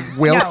it's like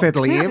wilted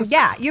leaves.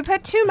 Yeah, you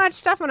put too much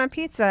stuff on a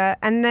pizza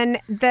and then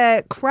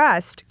the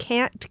crust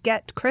can't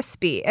get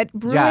crispy. It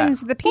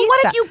ruins the pizza. Well,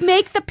 what if you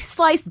make the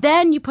slice,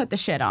 then you put the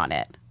shit on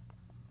it?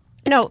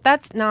 No,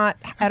 that's not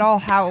at all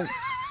how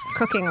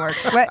cooking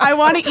works. I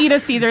want to eat a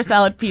Caesar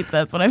salad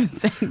pizza is what I'm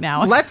saying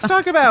now. Let's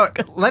talk about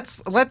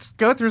let's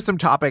go through some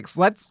topics.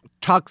 Let's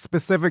talk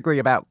specifically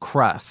about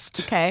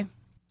crust. Okay.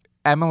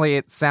 Emily,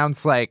 it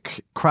sounds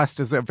like crust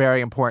is a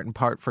very important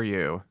part for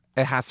you.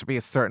 It has to be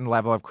a certain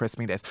level of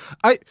crispiness.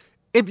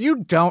 If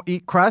you don't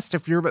eat crust,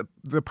 if you're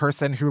the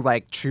person who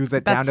like chews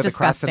it down to the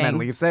crust and then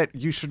leaves it,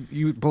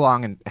 you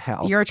belong in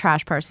hell. You're a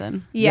trash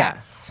person.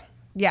 Yes.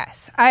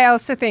 Yes. I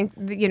also think,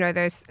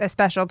 there's a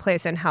special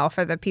place in hell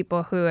for the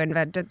people who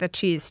invented the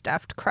cheese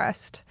stuffed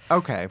crust.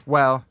 Okay.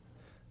 Well,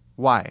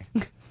 why?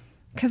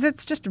 Because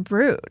it's just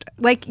rude.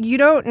 Like, you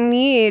don't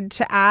need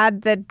to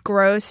add the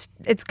gross.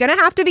 It's going to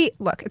have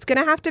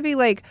to be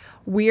like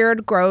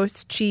weird,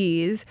 gross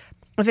cheese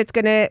if it's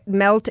going to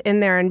melt in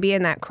there and be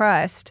in that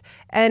crust.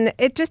 And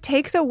it just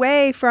takes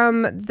away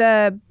from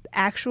the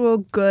actual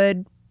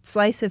good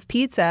slice of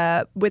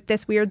pizza with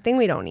this weird thing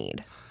we don't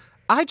need.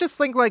 I just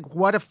think, like,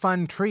 what a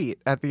fun treat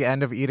at the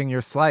end of eating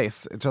your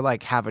slice to,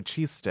 like, have a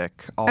cheese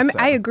stick also.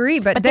 I agree,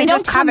 but they then don't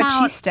just have come a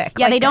out, cheese stick.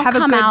 Yeah, like, they don't have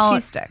come a good out.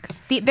 cheese stick.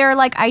 They're,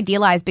 like,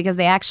 idealized because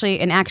they actually,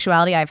 in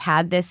actuality, I've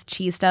had this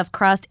cheese stuffed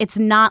crust. It's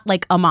not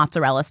like a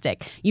mozzarella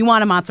stick. You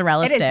want a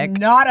mozzarella stick. It is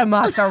not a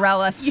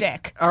mozzarella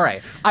stick. All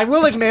right. I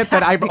will admit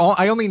that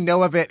I only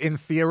know of it in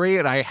theory,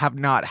 and I have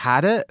not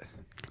had it.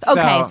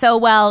 Okay, so,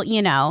 well,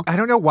 I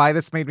don't know why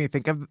this made me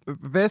think of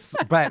this,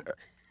 but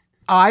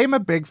I'm a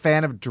big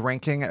fan of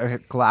drinking a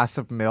glass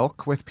of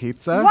milk with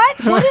pizza.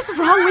 What? What is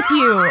wrong with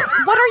you?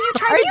 What are you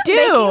trying to do? Are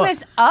you making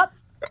this up?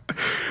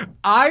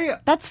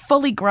 That's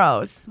fully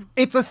gross.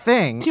 It's a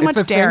thing. Too much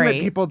it's a dairy. thing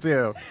that people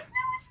do.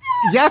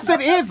 Yes, it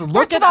is.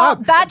 Look it all,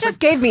 up. that just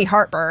gave me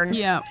heartburn.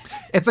 Yeah.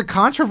 It's a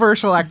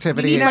controversial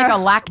activity. You need like a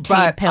lactate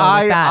but pill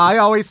with that. I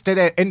always did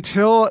it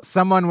until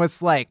someone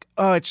was like,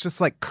 oh, it's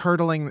just like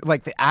curdling,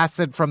 like the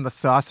acid from the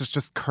sauce is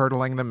just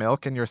curdling the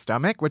milk in your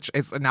stomach, which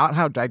is not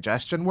how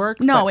digestion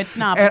works. No, it's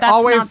not. But it that's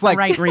always, not the like,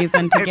 right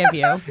reason to give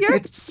you.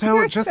 It's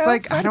so just so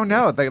like, funny. I don't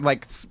know,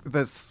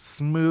 the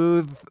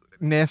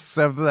smoothness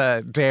of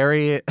the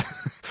dairy.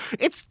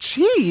 It's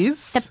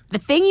cheese. The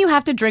thing you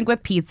have to drink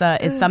with pizza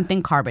is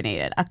something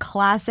carbonated. A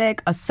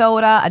classic, a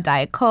soda, a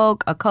Diet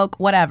Coke, a Coke,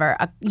 whatever.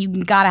 You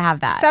gotta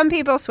have that. Some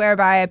people swear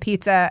by a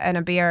pizza and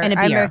a beer. And a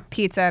I'm beer. a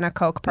pizza and a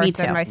Coke Me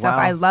person too. myself.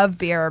 Wow. I love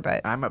beer,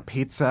 but I'm a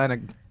pizza and a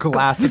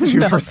glass of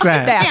 2%.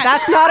 yeah,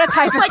 that's not a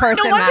type of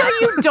person, no wonder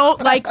Matt. you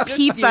don't like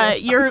pizza.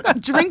 You're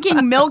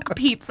drinking milk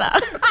pizza.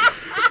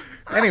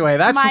 Anyway,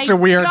 that's My just a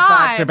weird God.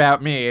 fact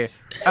about me.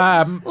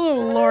 Oh,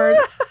 Lord.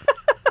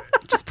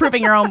 Just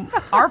proving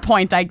our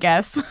point, I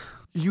guess.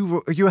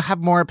 You have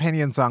more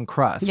opinions on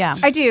crust. Yeah.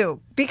 I do,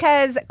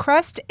 because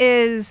crust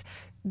is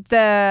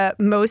the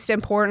most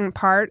important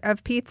part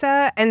of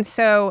pizza. And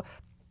so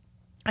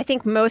I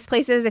think most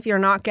places, if you're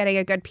not getting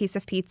a good piece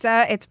of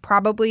pizza, it's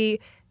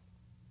probably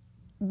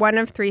one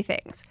of three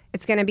things.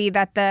 It's going to be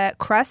that the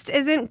crust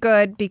isn't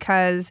good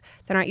because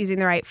they're not using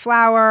the right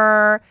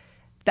flour,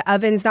 the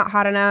oven's not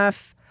hot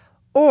enough,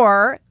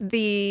 or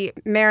the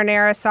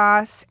marinara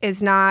sauce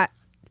is not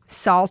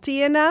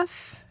salty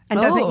enough and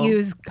doesn't Oh.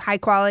 use high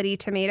quality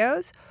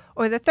tomatoes.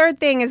 Or the third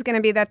thing is going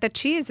to be that the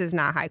cheese is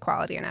not high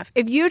quality enough.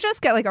 If you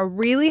just get like a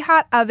really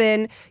hot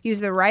oven, use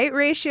the right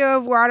ratio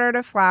of water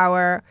to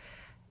flour,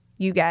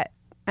 you get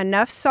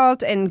enough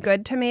salt and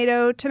good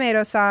tomato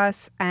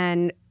sauce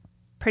and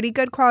pretty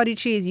good quality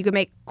cheese. You can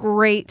make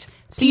great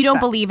So you don't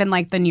pizza. believe in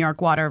like the New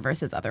York water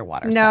versus other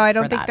water? No, stuff I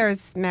don't for think that.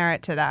 there's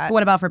merit to that.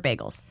 What about for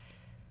bagels?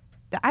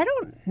 I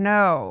don't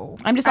know.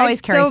 I'm just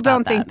always I curious still about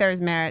don't think that. there's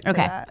merit to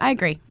Okay, that. I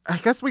agree. I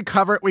guess we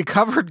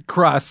covered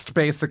crust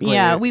basically.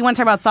 Yeah, we want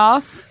to talk about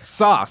sauce.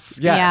 Sauce,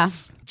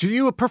 yes. Do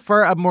you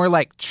prefer a more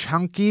like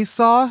chunky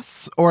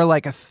sauce or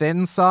like a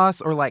thin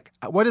sauce or like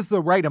what is the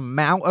right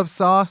amount of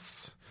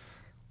sauce?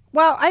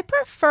 Well, I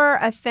prefer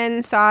a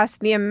thin sauce.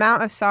 The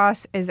amount of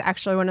sauce is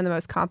actually one of the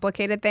most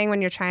complicated thing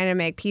when you're trying to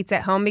make pizza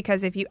at home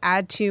because if you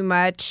add too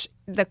much,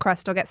 the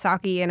crust will get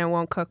soggy and it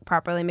won't cook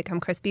properly and become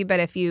crispy.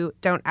 But if you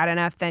don't add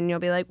enough, then you'll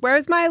be like,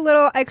 where's my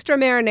little extra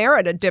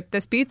marinara to dip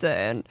this pizza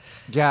in?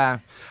 Yeah.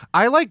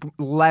 I like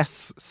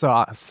less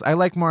sauce. I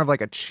like more of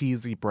like a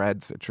cheesy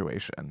bread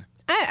situation.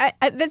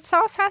 The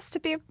sauce has to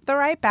be the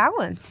right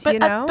balance, But you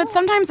know? but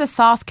sometimes a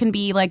sauce can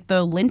be like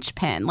the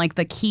linchpin, like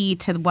the key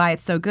to why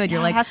it's so good. You're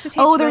Yeah, like, it has to taste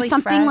oh, there's really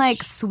something fresh.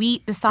 like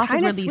sweet. The sauce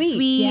Kinda is really sweet,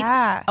 sweet.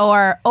 yeah.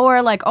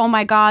 Or like, oh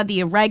my god,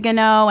 the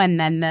oregano and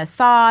then the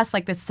sauce.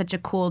 Like, this is such a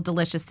cool,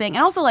 delicious thing.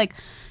 And also like,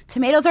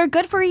 tomatoes are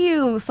good for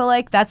you. So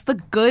like, that's the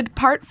good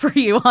part for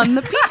you on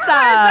the pizza. Is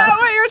that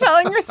what you're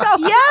telling yourself?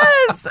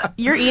 Yes,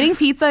 you're eating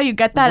pizza. You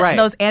get that Right.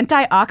 those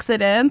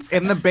antioxidants.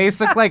 In the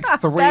basic like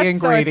three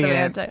Best source of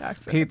ingredient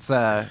antioxidants.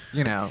 pizza,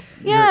 you know,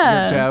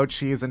 Yeah. your dough,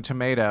 cheese, and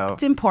tomato.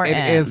 It's important.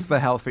 It is the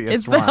healthiest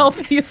It's the one.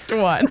 healthiest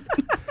one.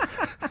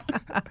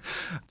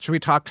 Should we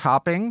talk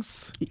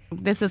toppings?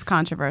 This is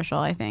controversial,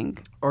 I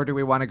think. Or do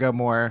we want to go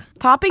more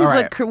Toppings All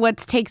right. what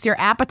takes your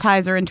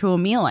appetizer into a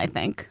meal, I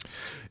think.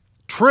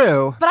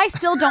 true? But I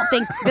still don't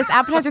think this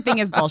appetizer thing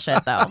is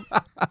bullshit, though.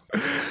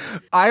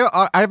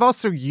 I've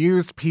also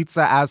used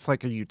pizza as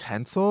like a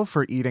utensil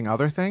for eating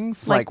other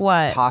things, Like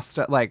what?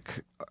 pasta.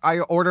 Like I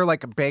order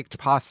like a baked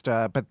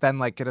pasta, but then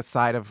like get a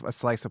side of a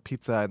slice of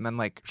pizza and then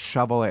like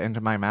shovel it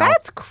into my mouth.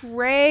 That's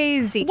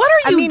crazy. What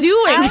are you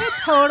doing?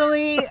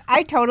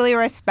 I totally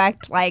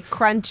respect like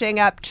crunching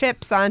up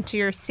chips onto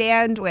your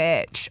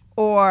sandwich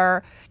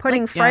or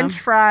putting Like, yeah. French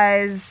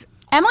fries.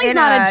 Emily's in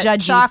not a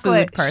judgy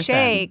chocolate food person,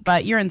 shake,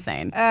 but you're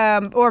insane.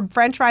 or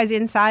French fries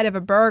inside of a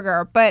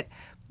burger. But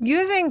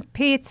using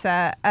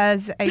pizza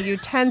as a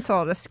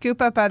utensil to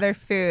scoop up other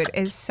food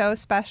is so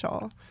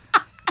special.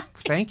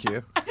 Thank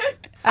you.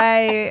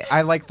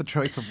 I like the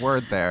choice of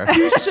word there.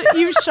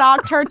 You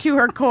shocked her to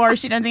her core.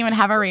 She doesn't even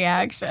have a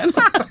reaction.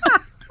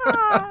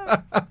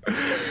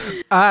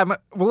 Well,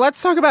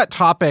 let's talk about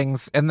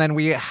toppings, and then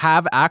we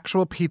have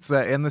actual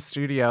pizza in the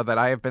studio that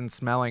I have been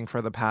smelling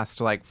for the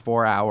past like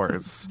 4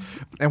 hours,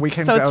 and we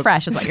can So it's go-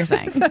 fresh, is what you're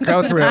saying.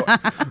 go through.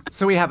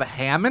 So we have a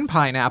ham and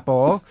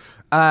pineapple,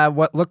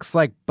 what looks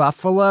like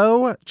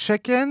buffalo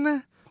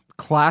chicken,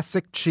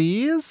 classic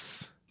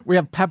cheese. We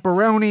have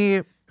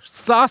pepperoni,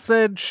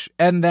 sausage,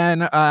 and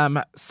then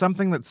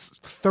something that's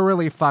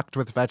thoroughly fucked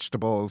with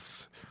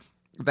vegetables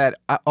that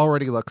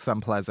already looks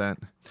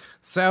unpleasant.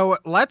 So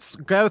let's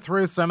go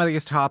through some of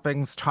these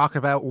toppings, talk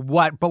about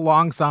what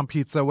belongs on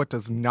pizza, what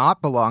does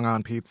not belong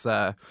on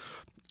pizza.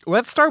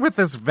 Let's start with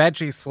this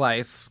veggie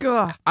slice.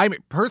 Ugh. I mean,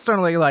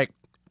 personally, like,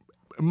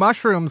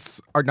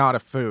 mushrooms are not a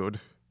food.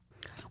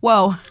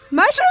 Whoa.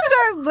 mushrooms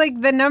are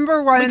like the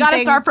number one. We got to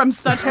thing start from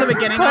such the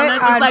beginning put on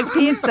this. on It's like,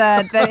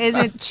 pizza that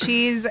isn't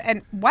cheese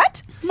and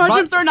what?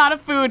 mushrooms are not a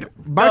food.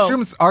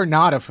 Mushrooms are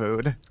not a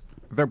food.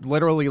 They're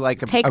literally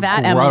like a Take a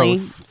that, growth. Emily.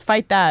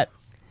 Fight that.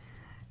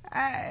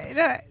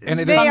 And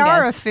it They is-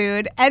 are a Fungus.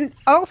 food, and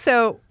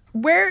also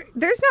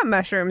there's not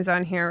mushrooms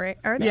on here, right?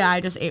 Are there? Yeah, I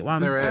just ate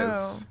one. There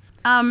is.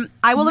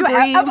 I will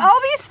agree. Of all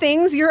these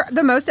things, you're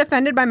the most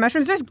offended by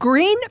mushrooms. There's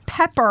green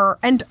pepper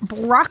and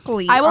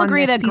broccoli. I will on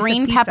agree this that piece of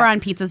green pizza. pepper on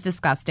pizza is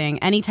disgusting.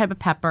 Any type of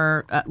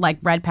pepper, like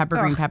red pepper,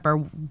 green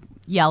pepper,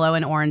 yellow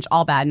and orange,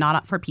 all bad.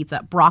 Not for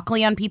pizza.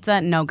 Broccoli on pizza,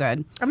 no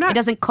good. It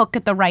doesn't cook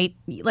at the right.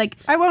 Like,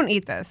 I won't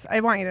eat this. I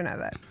want you to know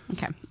that.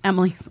 okay,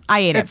 Emily, I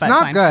ate it. It's but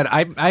not fine. good.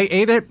 I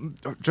ate it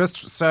just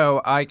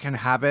so I can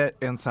have it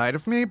inside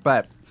of me,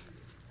 but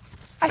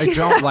I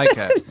don't like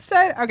it.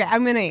 Said, okay,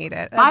 I'm gonna eat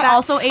it. I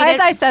also ate as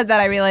it- I said that,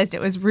 I realized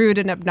it was rude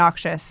and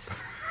obnoxious.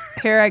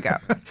 Here I go.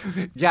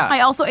 Yeah.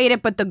 I also ate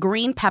it, but the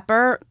green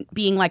pepper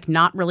being like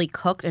not really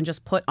cooked and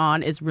just put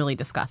on is really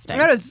disgusting.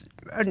 That is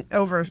an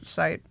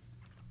oversight.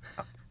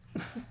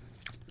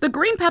 The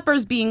green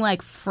peppers being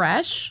like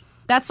fresh,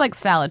 that's like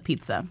salad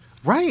pizza.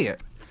 Right.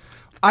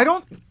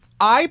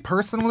 I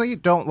personally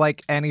don't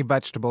like any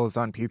vegetables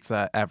on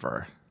pizza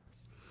ever.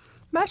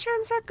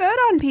 Mushrooms are good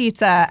on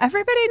pizza.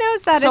 Everybody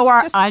knows that. So it's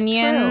are just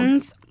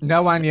onions.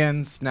 No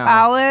onions, no. true.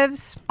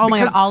 Olives. Oh my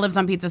god, Because- olives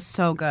on pizza is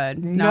so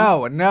good.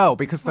 No,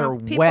 because they're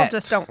People wet.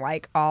 just don't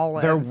like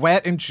olives. They're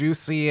wet and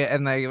juicy,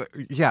 and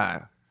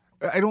yeah.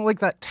 I don't like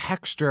that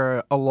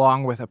texture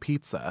along with a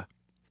pizza.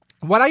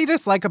 What I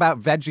dislike about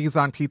veggies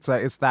on pizza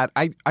is that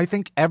I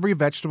think every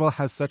vegetable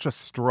has such a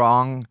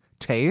strong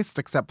taste,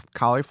 except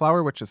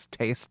cauliflower, which is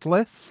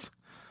tasteless.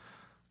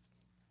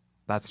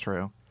 That's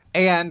true.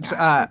 And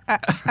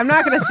I'm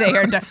not going to sit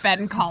here and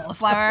defend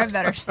cauliflower. I have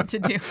better shit to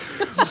do.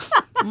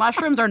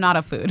 Mushrooms are not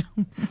a food.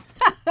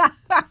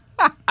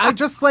 I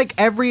just like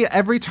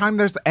every time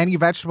there's any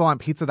vegetable on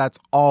pizza, that's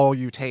all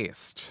you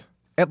taste.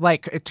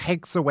 It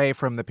takes away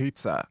from the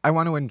pizza. I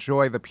want to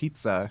enjoy the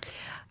pizza.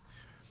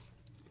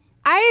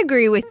 I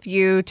agree with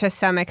you to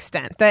some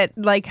extent that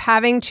like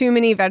having too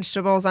many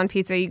vegetables on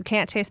pizza, you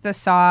can't taste the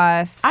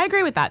sauce. I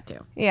agree with that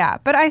too. Yeah,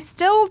 but I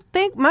still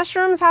think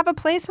mushrooms have a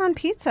place on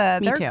pizza.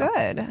 Me They're too.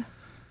 good.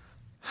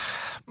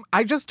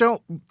 I just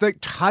don't, the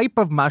type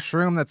of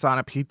mushroom that's on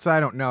a pizza, I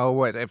don't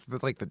know if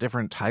like the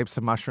different types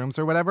of mushrooms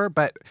or whatever,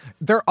 but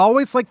they're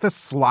always like the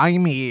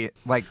slimy,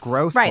 like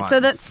gross Right. ones. So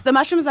the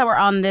mushrooms that were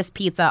on this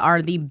pizza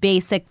are the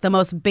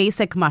most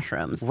basic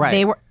mushrooms.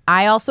 Right.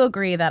 I also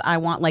agree that I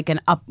want like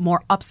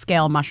more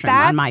upscale mushroom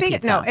on my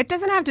pizza. No, it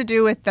doesn't have to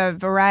do with the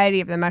variety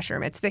of the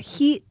mushroom. It's the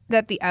heat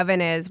that the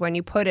oven is when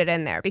you put it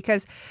in there.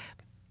 Because,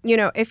 you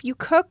know, if you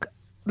cook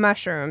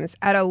mushrooms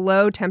at a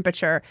low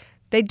temperature,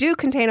 they do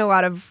contain a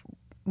lot of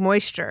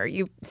moisture.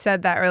 You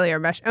said that earlier.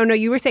 Oh, no,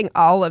 you were saying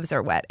olives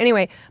are wet.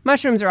 Anyway,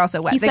 mushrooms are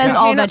also wet. He says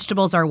all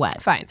vegetables are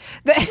wet. Fine.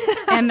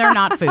 And they're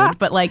not food,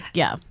 but like,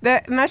 yeah.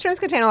 The mushrooms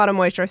contain a lot of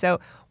moisture. So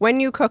when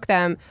you cook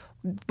them,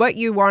 what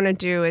you want to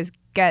do is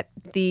get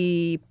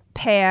the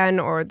pan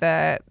or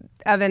the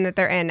oven that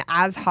they're in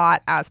as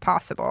hot as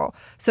possible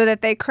so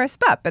that they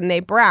crisp up and they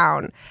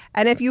brown.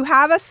 And if you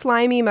have a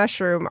slimy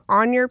mushroom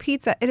on your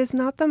pizza, it is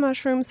not the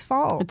mushroom's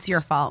fault. It's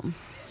your fault.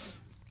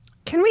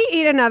 Can we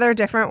eat another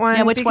different one?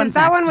 Yeah, which because one's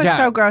that next? one was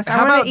so gross.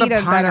 How I want about to eat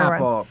the a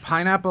better one.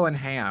 Pineapple and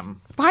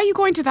ham. Why are you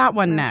going to that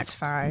one next?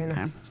 That's fine.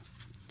 Okay.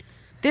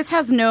 This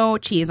has no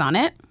cheese on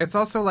it. It's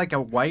also like a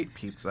white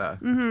pizza.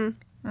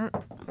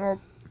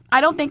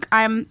 I don't think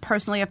I'm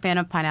personally a fan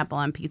of pineapple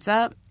on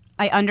pizza.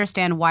 I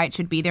understand why it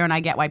should be there, and I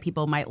get why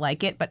people might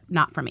like it, but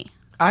not for me.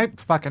 I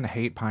fucking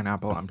hate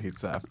pineapple on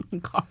pizza.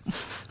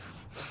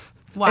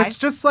 Why? It's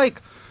just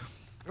like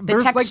the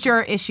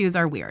texture issues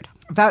are weird.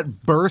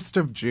 That burst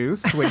of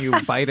juice when you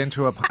bite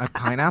into a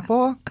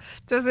pineapple.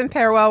 Doesn't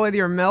pair well with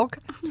your milk.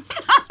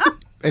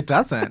 It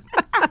doesn't.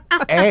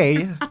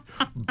 A.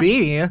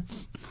 B.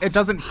 It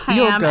doesn't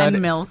feel Ham good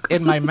and milk.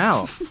 in my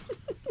mouth.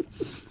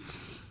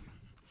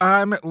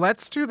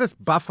 Let's do this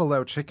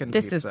buffalo chicken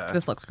pizza.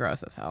 This looks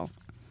gross as hell.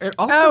 It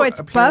also it's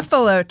appears-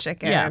 buffalo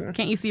chicken. Yeah.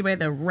 Can't you see by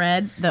the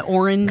red, the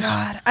orange?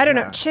 God, I don't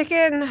know.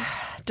 Chicken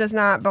does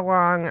not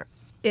belong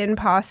in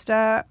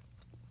pasta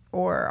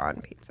or on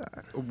pizza.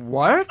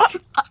 What?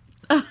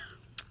 I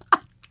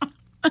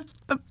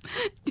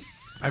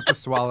have to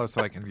swallow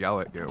so I can yell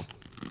at you.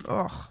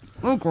 Ugh.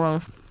 Oh,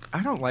 gross.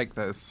 I don't like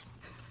this.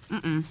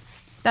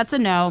 That's a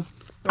no.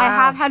 I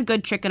have had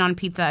good chicken on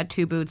pizza at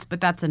Two Boots, but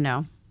that's a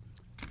no.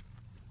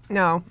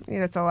 No,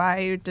 that's a lie.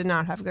 You did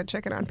not have good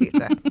chicken on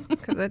pizza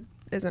because it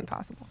isn't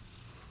possible.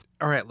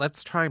 All right,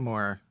 let's try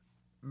more.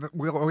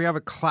 We have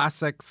a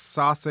classic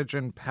sausage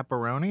and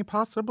pepperoni,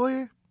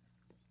 possibly?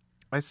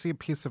 I see a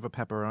piece of a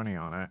pepperoni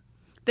on it.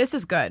 This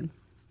is good.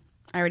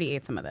 I already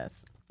ate some of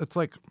this. It's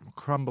like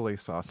crumbly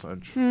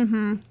sausage.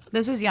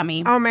 This is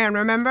yummy. Oh, man,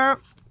 remember?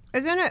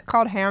 Isn't it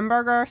called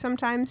hamburger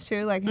sometimes,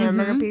 too? Like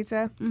hamburger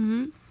pizza?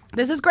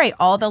 This is great.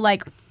 All the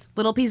like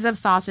little pieces of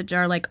sausage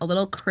are like a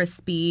little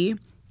crispy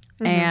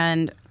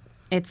and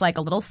it's like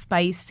a little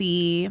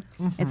spicy.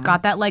 It's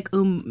got that like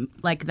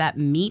that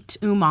meat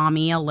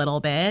umami a little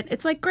bit.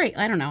 It's like great.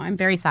 I don't know. I'm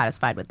very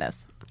satisfied with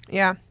this.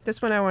 Yeah,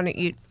 this one I want to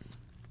eat.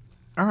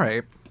 All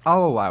right,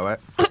 I'll allow it.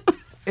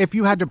 If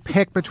you had to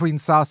pick between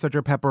sausage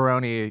or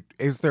pepperoni,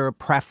 is there a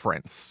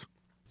preference?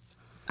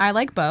 I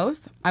like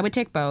both. I would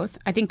take both.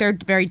 I think they're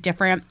very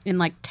different in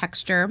like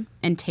texture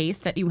and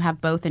taste that you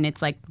have both and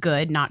it's like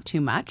good, not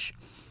too much.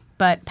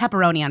 But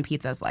pepperoni on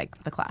pizza is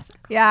like the classic.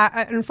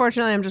 Yeah,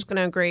 unfortunately, I'm just going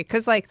to agree.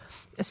 Because, like,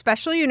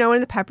 especially,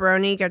 when the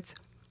pepperoni gets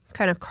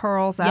kind of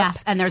curls up.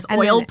 Yes, and there's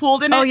oil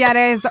pooled in it. Oh, yeah,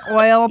 it is. The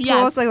oil pool.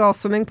 Yes. It's like a little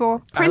swimming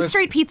pool. Prince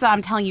Street Pizza,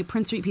 I'm telling you,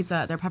 Prince Street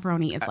Pizza, their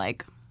pepperoni is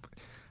like...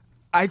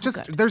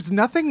 There's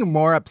nothing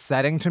more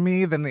upsetting to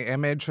me than the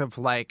image of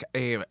like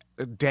a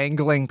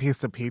dangling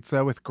piece of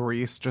pizza with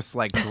grease just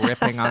like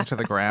dripping onto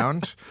the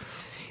ground.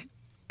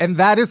 And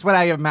that is what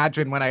I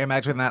imagine when I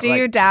imagine that. Do like,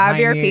 you dab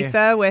your tiny-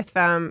 pizza with,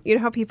 you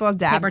know how people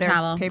dab Paper their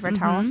towel. paper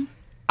towel?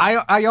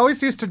 I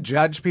always used to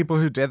judge people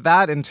who did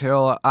that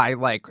until I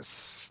like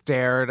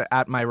stared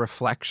at my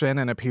reflection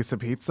in a piece of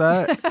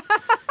pizza.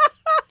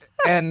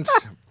 And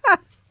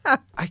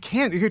I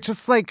can't. You're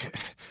just like...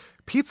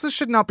 Pizza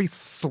should not be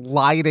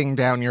sliding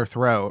down your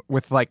throat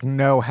with like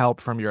no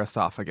help from your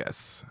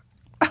esophagus.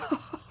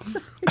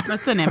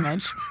 That's an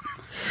image.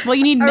 Well,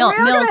 you need milk.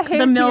 Are we all Milk. gonna hate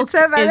The milk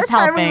pizza by is the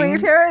time helping. we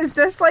leave here? Is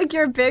this like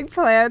your big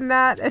plan,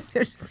 Matt? Is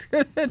you're just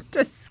going to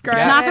describe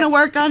It's not it? going to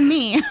work on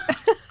me.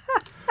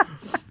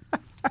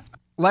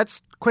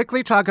 Let's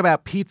quickly talk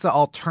about pizza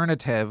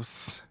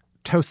alternatives.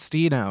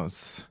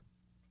 Tostinos.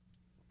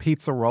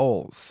 Pizza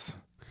rolls.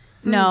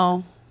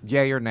 No.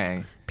 Yay or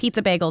nay?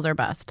 Pizza bagels are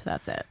bust.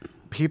 That's it.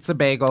 Pizza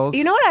bagels.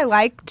 You know what I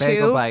like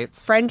Bagel too?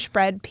 bites. French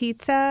bread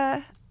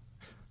pizza.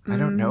 I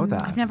don't know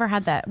that. I've never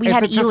had that. We Is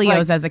had it just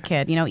Elio's like- as a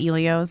kid. You know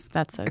Elio's?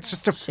 That's a It's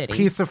just a shitty.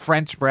 piece of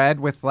French bread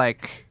with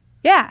like.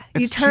 Yeah,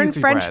 you It's turn cheesy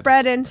French bread.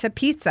 bread into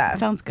pizza.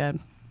 Sounds good.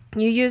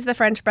 You use the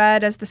French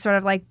bread as the sort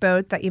of like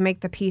boat that you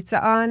make the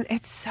pizza on.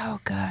 It's so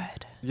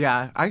good.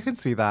 Yeah, I could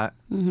see that.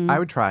 Mm-hmm. I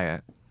would try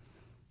it.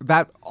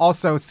 That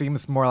also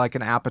seems more like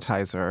an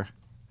appetizer.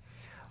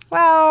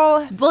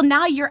 Well, Well,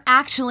 now you're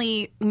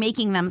actually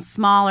making them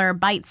smaller,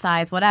 bite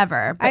size,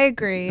 whatever. I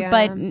agree. Yeah.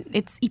 But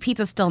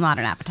pizza's still not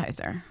an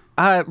appetizer.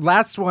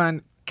 Last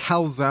one,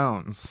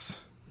 calzones.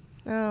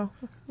 Oh,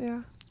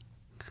 yeah.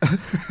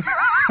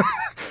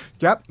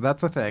 Yep,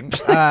 that's a thing.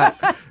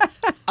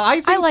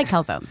 I like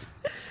calzones.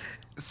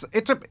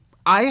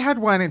 I had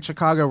one in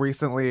Chicago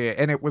recently,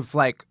 and it was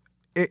like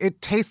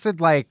it tasted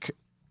like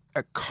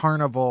a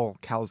carnival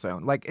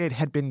calzone. Like it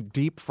had been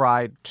deep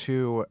fried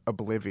to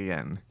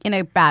oblivion. In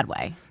a bad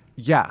way.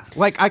 Yeah,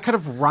 like I could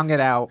have wrung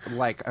it out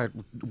like a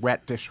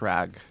wet dish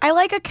rag. I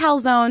like a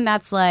calzone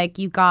that's like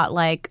you got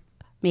like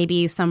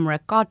maybe some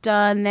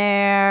ricotta in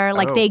there.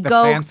 Like Oh, they the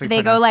go fancy like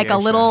a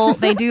pronunciation. little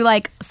they do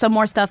like some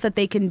more stuff that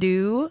they can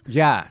do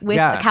Yeah, with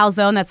yeah. a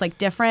calzone that's like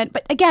different.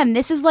 But again,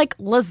 this is like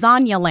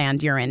lasagna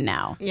land you're in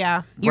now.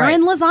 Yeah. You're Right.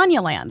 in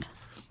lasagna land.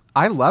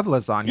 I love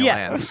lasagna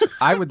Yeah. land.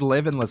 I would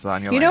live in lasagna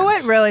land. You know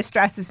what really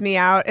stresses me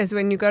out is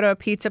when you go to a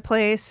pizza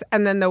place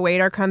and then the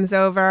waiter comes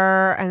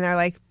over and they're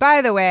like,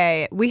 by the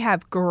way, we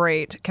have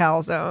great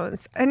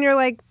calzones. And you're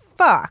like,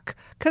 fuck,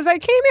 because I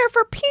came here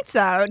for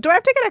pizza. Do I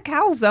have to get a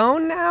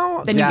calzone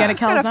now? Then you get a It's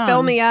going to calzone.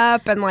 fill me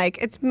up and like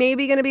it's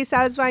maybe going to be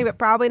satisfying, but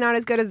probably not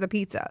as good as the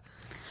pizza.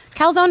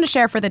 Calzone to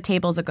share for the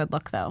table is a good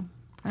look though.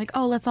 Like,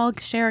 oh, let's all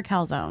share a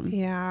calzone.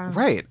 Yeah.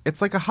 Right. It's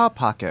like a Hot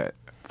Pocket.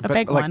 A but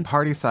big like one.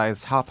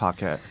 party-sized Hot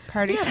Pocket.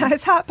 Party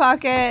size Hot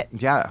Pocket.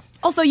 Yeah.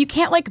 Also, you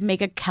can't like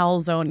make a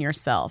calzone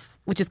yourself,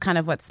 which is kind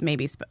of what's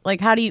maybe like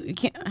how do you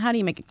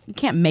make you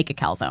can't make a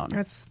calzone.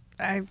 It's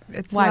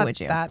Why not would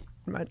you? that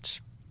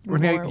much. You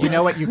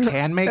know what you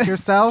can make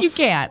yourself? You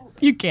can't.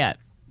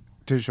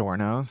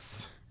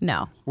 DiGiorno's,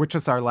 No. which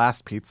is our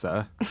last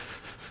pizza.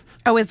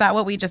 Oh, is that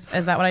what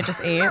I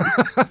just ate?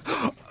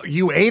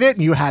 You ate it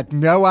and you had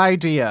no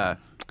idea.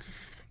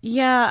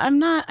 Yeah,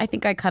 I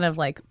think I kind of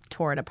like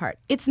tore it apart.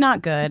 It's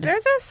not good.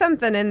 There's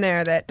something in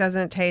there that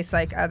doesn't taste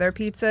like other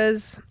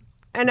pizzas,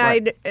 and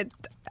Right.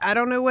 I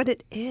don't know what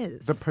it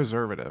is. The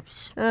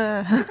preservatives.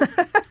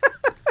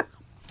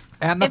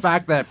 And the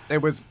fact that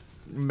it was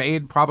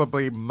made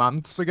probably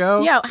months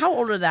ago. Yeah, how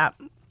old is that?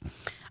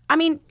 I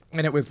mean,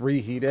 And it was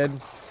reheated.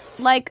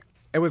 like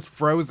It was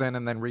frozen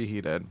and then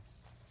reheated.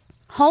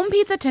 home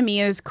pizza to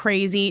me is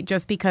crazy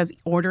just because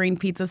ordering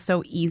pizza is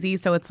so easy.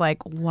 So it's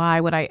like,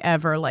 why would I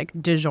ever like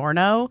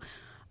DiGiorno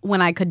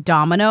when I could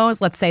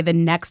Domino's? Let's say the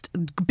next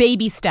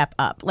baby step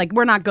up. Like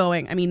we're not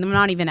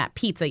even at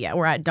pizza yet.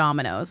 We're at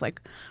Domino's,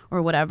 like,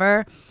 or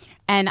whatever.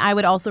 And I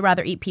would also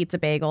rather eat pizza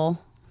bagel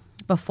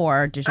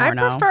before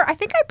DiGiorno. I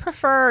think I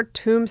prefer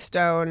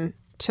Tombstone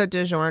to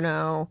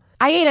DiGiorno.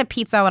 I ate a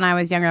pizza when I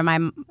was younger.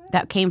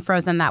 That came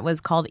frozen. That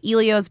was called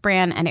Elio's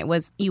brand, and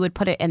you would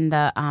put it in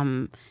the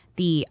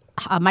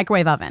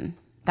microwave oven.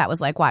 That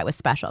was like why it was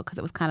special because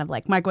it was kind of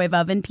like microwave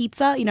oven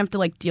pizza. You don't have to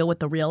like deal with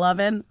the real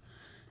oven,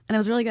 and it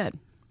was really good.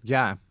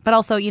 Yeah. But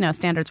also,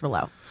 standards were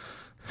low.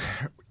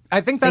 I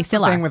think that's the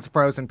still thing are. with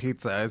frozen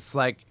pizza. It's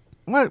like,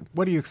 what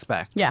do you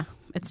expect? Yeah,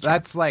 it's true.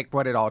 That's like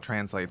what it all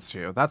translates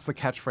to. That's the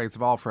catchphrase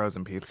of all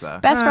frozen pizza.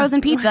 Best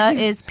frozen pizza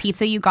is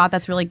pizza you got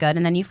that's really good,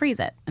 and then you freeze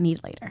it and eat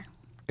it later.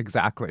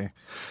 Exactly.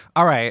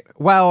 All right.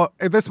 Well,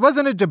 this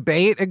wasn't a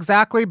debate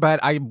exactly, but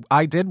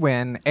I did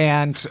win,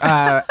 and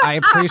I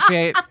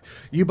appreciate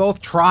you both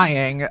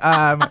trying.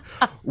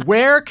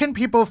 Where can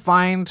people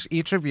find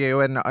each of you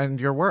and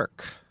your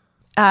work?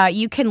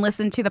 You can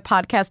listen to the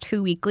podcast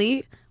Who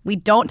Weekly. We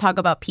don't talk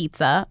about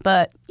pizza,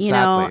 but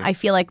Sadly. I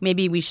feel like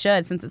maybe we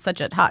should since it's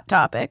such a hot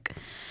topic.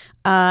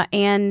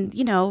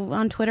 And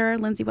on Twitter,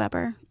 Lindsay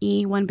Weber,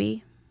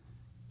 E1B.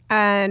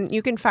 And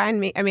you can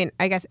find me,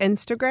 I guess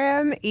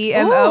Instagram,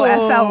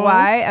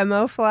 EMOFLY,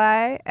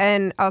 MOFly.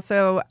 And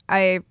also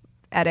I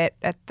edit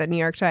at the New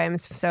York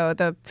Times, so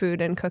the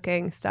food and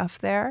cooking stuff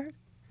there.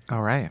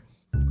 All right.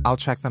 I'll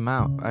check them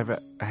out.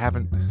 I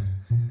haven't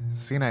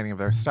seen any of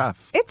their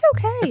stuff. It's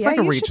okay. It's yeah, like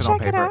a you regional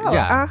should check paper. It out.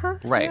 Yeah. Uh-huh.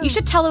 Right. You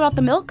should tell about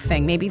the milk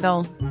thing. Maybe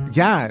they'll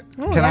Yeah.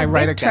 Can I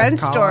write a big trend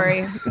guest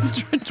column?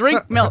 story.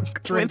 drink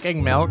milk.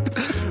 Drinking milk.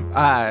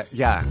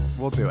 Yeah,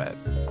 we'll do it.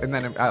 And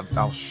then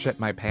I'll shit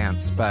my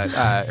pants, but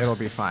it'll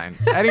be fine.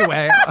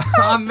 Anyway,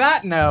 on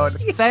that note,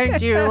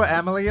 thank you,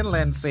 Emily and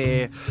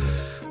Lindsay.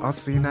 I'll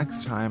see you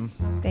next time.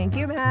 Thank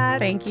you, Matt.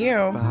 Thank you.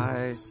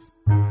 Bye.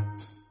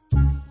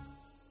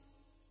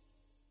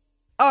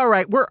 All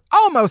right, we're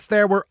almost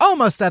there. We're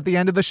almost at the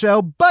end of the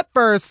show. But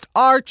first,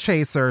 our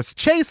chasers.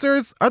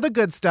 Chasers are the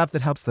good stuff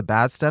that helps the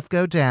bad stuff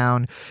go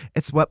down.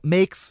 It's what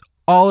makes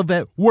All of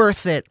it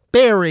worth it.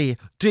 Barry,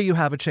 do you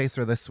have a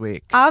chaser this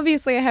week?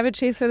 Obviously, I have a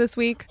chaser this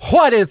week.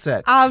 What is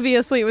it?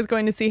 Obviously, it was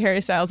going to see Harry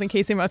Styles and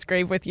Casey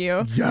Musgrave with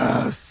you.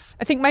 Yes.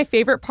 I think my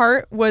favorite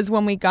part was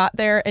when we got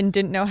there and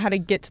didn't know how to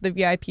get to the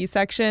VIP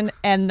section,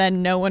 and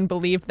then no one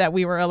believed that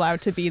we were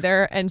allowed to be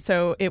there. And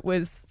so it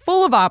was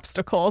full of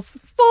obstacles,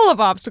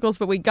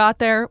 but we got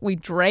there, we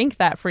drank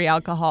that free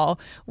alcohol,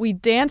 we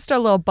danced our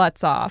little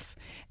butts off,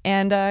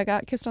 and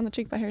got kissed on the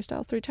cheek by Harry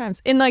Styles 3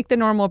 times in like the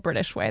normal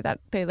British way that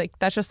they like.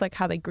 That's just like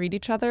how they greet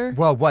each other.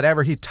 Well,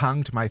 whatever, he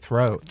tongued my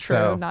throat. True,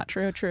 so. not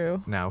true,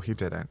 true. No, he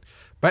didn't.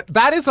 But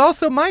that is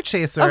also my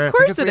chaser. Of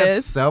course because we it had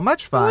is. So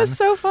much fun. It was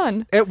so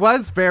fun. It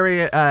was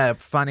very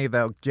funny,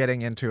 though,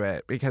 getting into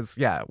it. Because,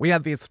 yeah, we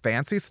had these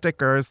fancy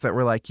stickers that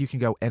were like, you can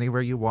go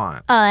anywhere you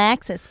want. All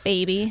access,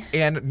 baby.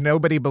 And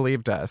nobody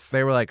believed us.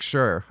 They were like,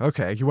 sure,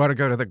 okay, you want to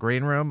go to the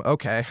green room?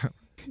 Okay.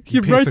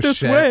 You're piece right of this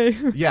shit. way.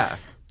 Yeah.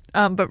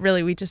 But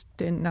really, we just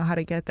didn't know how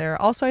to get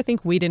there. Also, I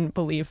think we didn't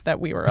believe that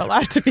we were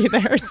allowed to be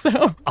there.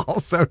 So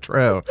Also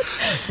true.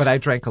 But I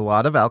drank a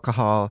lot of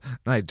alcohol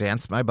and I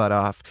danced my butt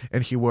off.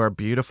 And he wore a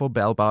beautiful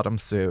bell-bottom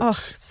suit. oh,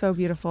 so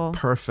beautiful.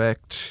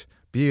 Perfect,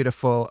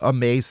 beautiful,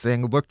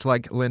 amazing. Looked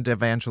like Linda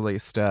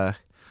Evangelista.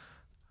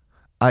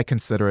 I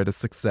consider it a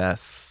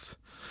success.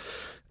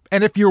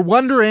 And if you're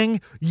wondering,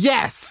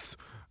 yes,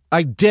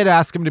 I did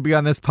ask him to be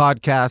on this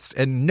podcast.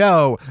 And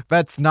no,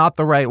 that's not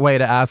the right way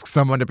to ask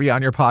someone to be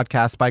on your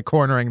podcast by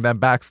cornering them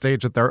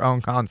backstage at their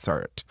own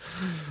concert.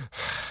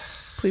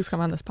 Please come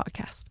on this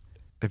podcast.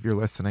 If you're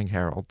listening,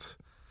 Harold,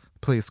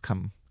 please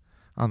come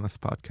on this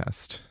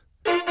podcast.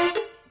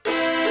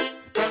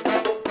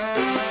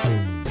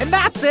 And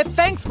that's it.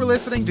 Thanks for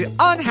listening to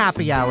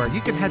Unhappy Hour.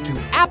 You can head to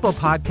Apple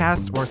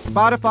Podcasts or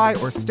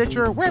Spotify or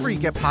Stitcher, wherever you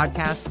get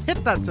podcasts.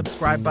 Hit that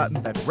subscribe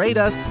button, then rate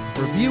us,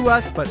 review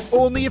us, but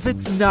only if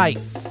it's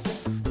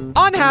nice.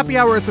 Unhappy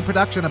Hour is a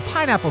production of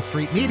Pineapple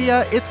Street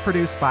Media. It's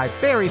produced by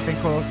Barry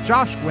Finkel,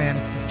 Josh Gwynn,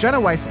 Jenna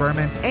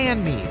Weiss-Berman,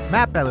 and me,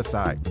 Matt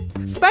Belisai.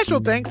 Special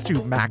thanks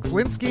to Max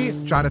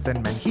Linsky,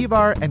 Jonathan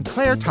Menjivar, and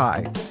Claire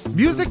Ty.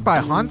 Music by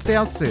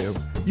Hansdale Sue.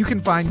 You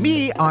can find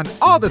me on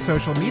all the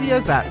social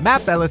medias at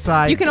Matt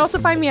Belisai. You can also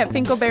find me at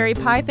Finkelberry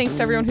Pie. Thanks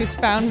to everyone who's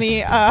found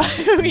me,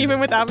 even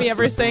without me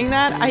ever saying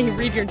that. I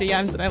read your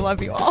DMs and I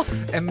love you all.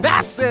 And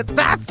that's it.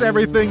 That's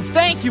everything.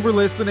 Thank you for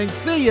listening.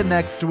 See you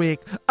next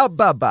week.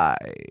 Bye-bye.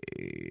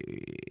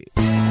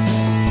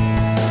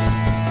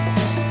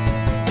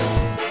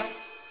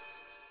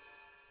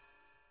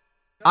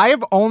 I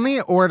have only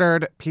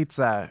ordered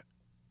pizza,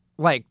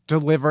 like,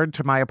 delivered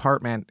to my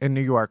apartment in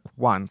New York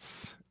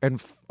once in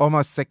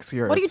almost 6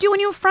 years. What do you do when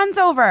you have friends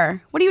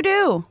over? What do you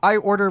do? I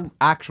order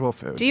actual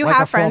food. Do you like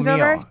have a full friends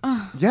over?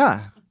 meal.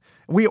 Yeah.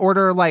 We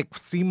order, like,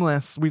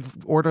 seamless. We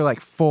order, like,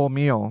 full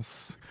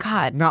meals.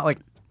 God. Not, like,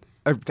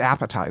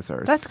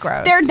 appetizers. That's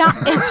gross. They're not.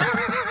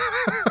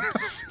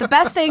 The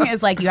best thing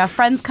is, like, you have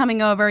friends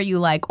coming over, you,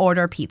 like,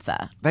 order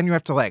pizza. Then you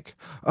have to, like,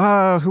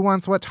 oh, who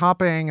wants what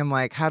topping? And,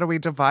 like, how do we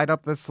divide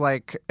up this,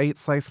 like,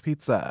 8-slice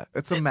pizza?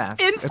 It's a mess.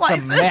 In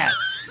slices. It's a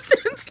mess.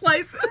 In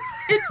slices.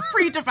 It's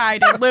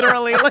pre-divided,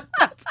 literally. Like,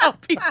 that's how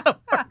pizza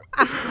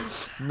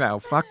works. No,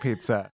 fuck pizza.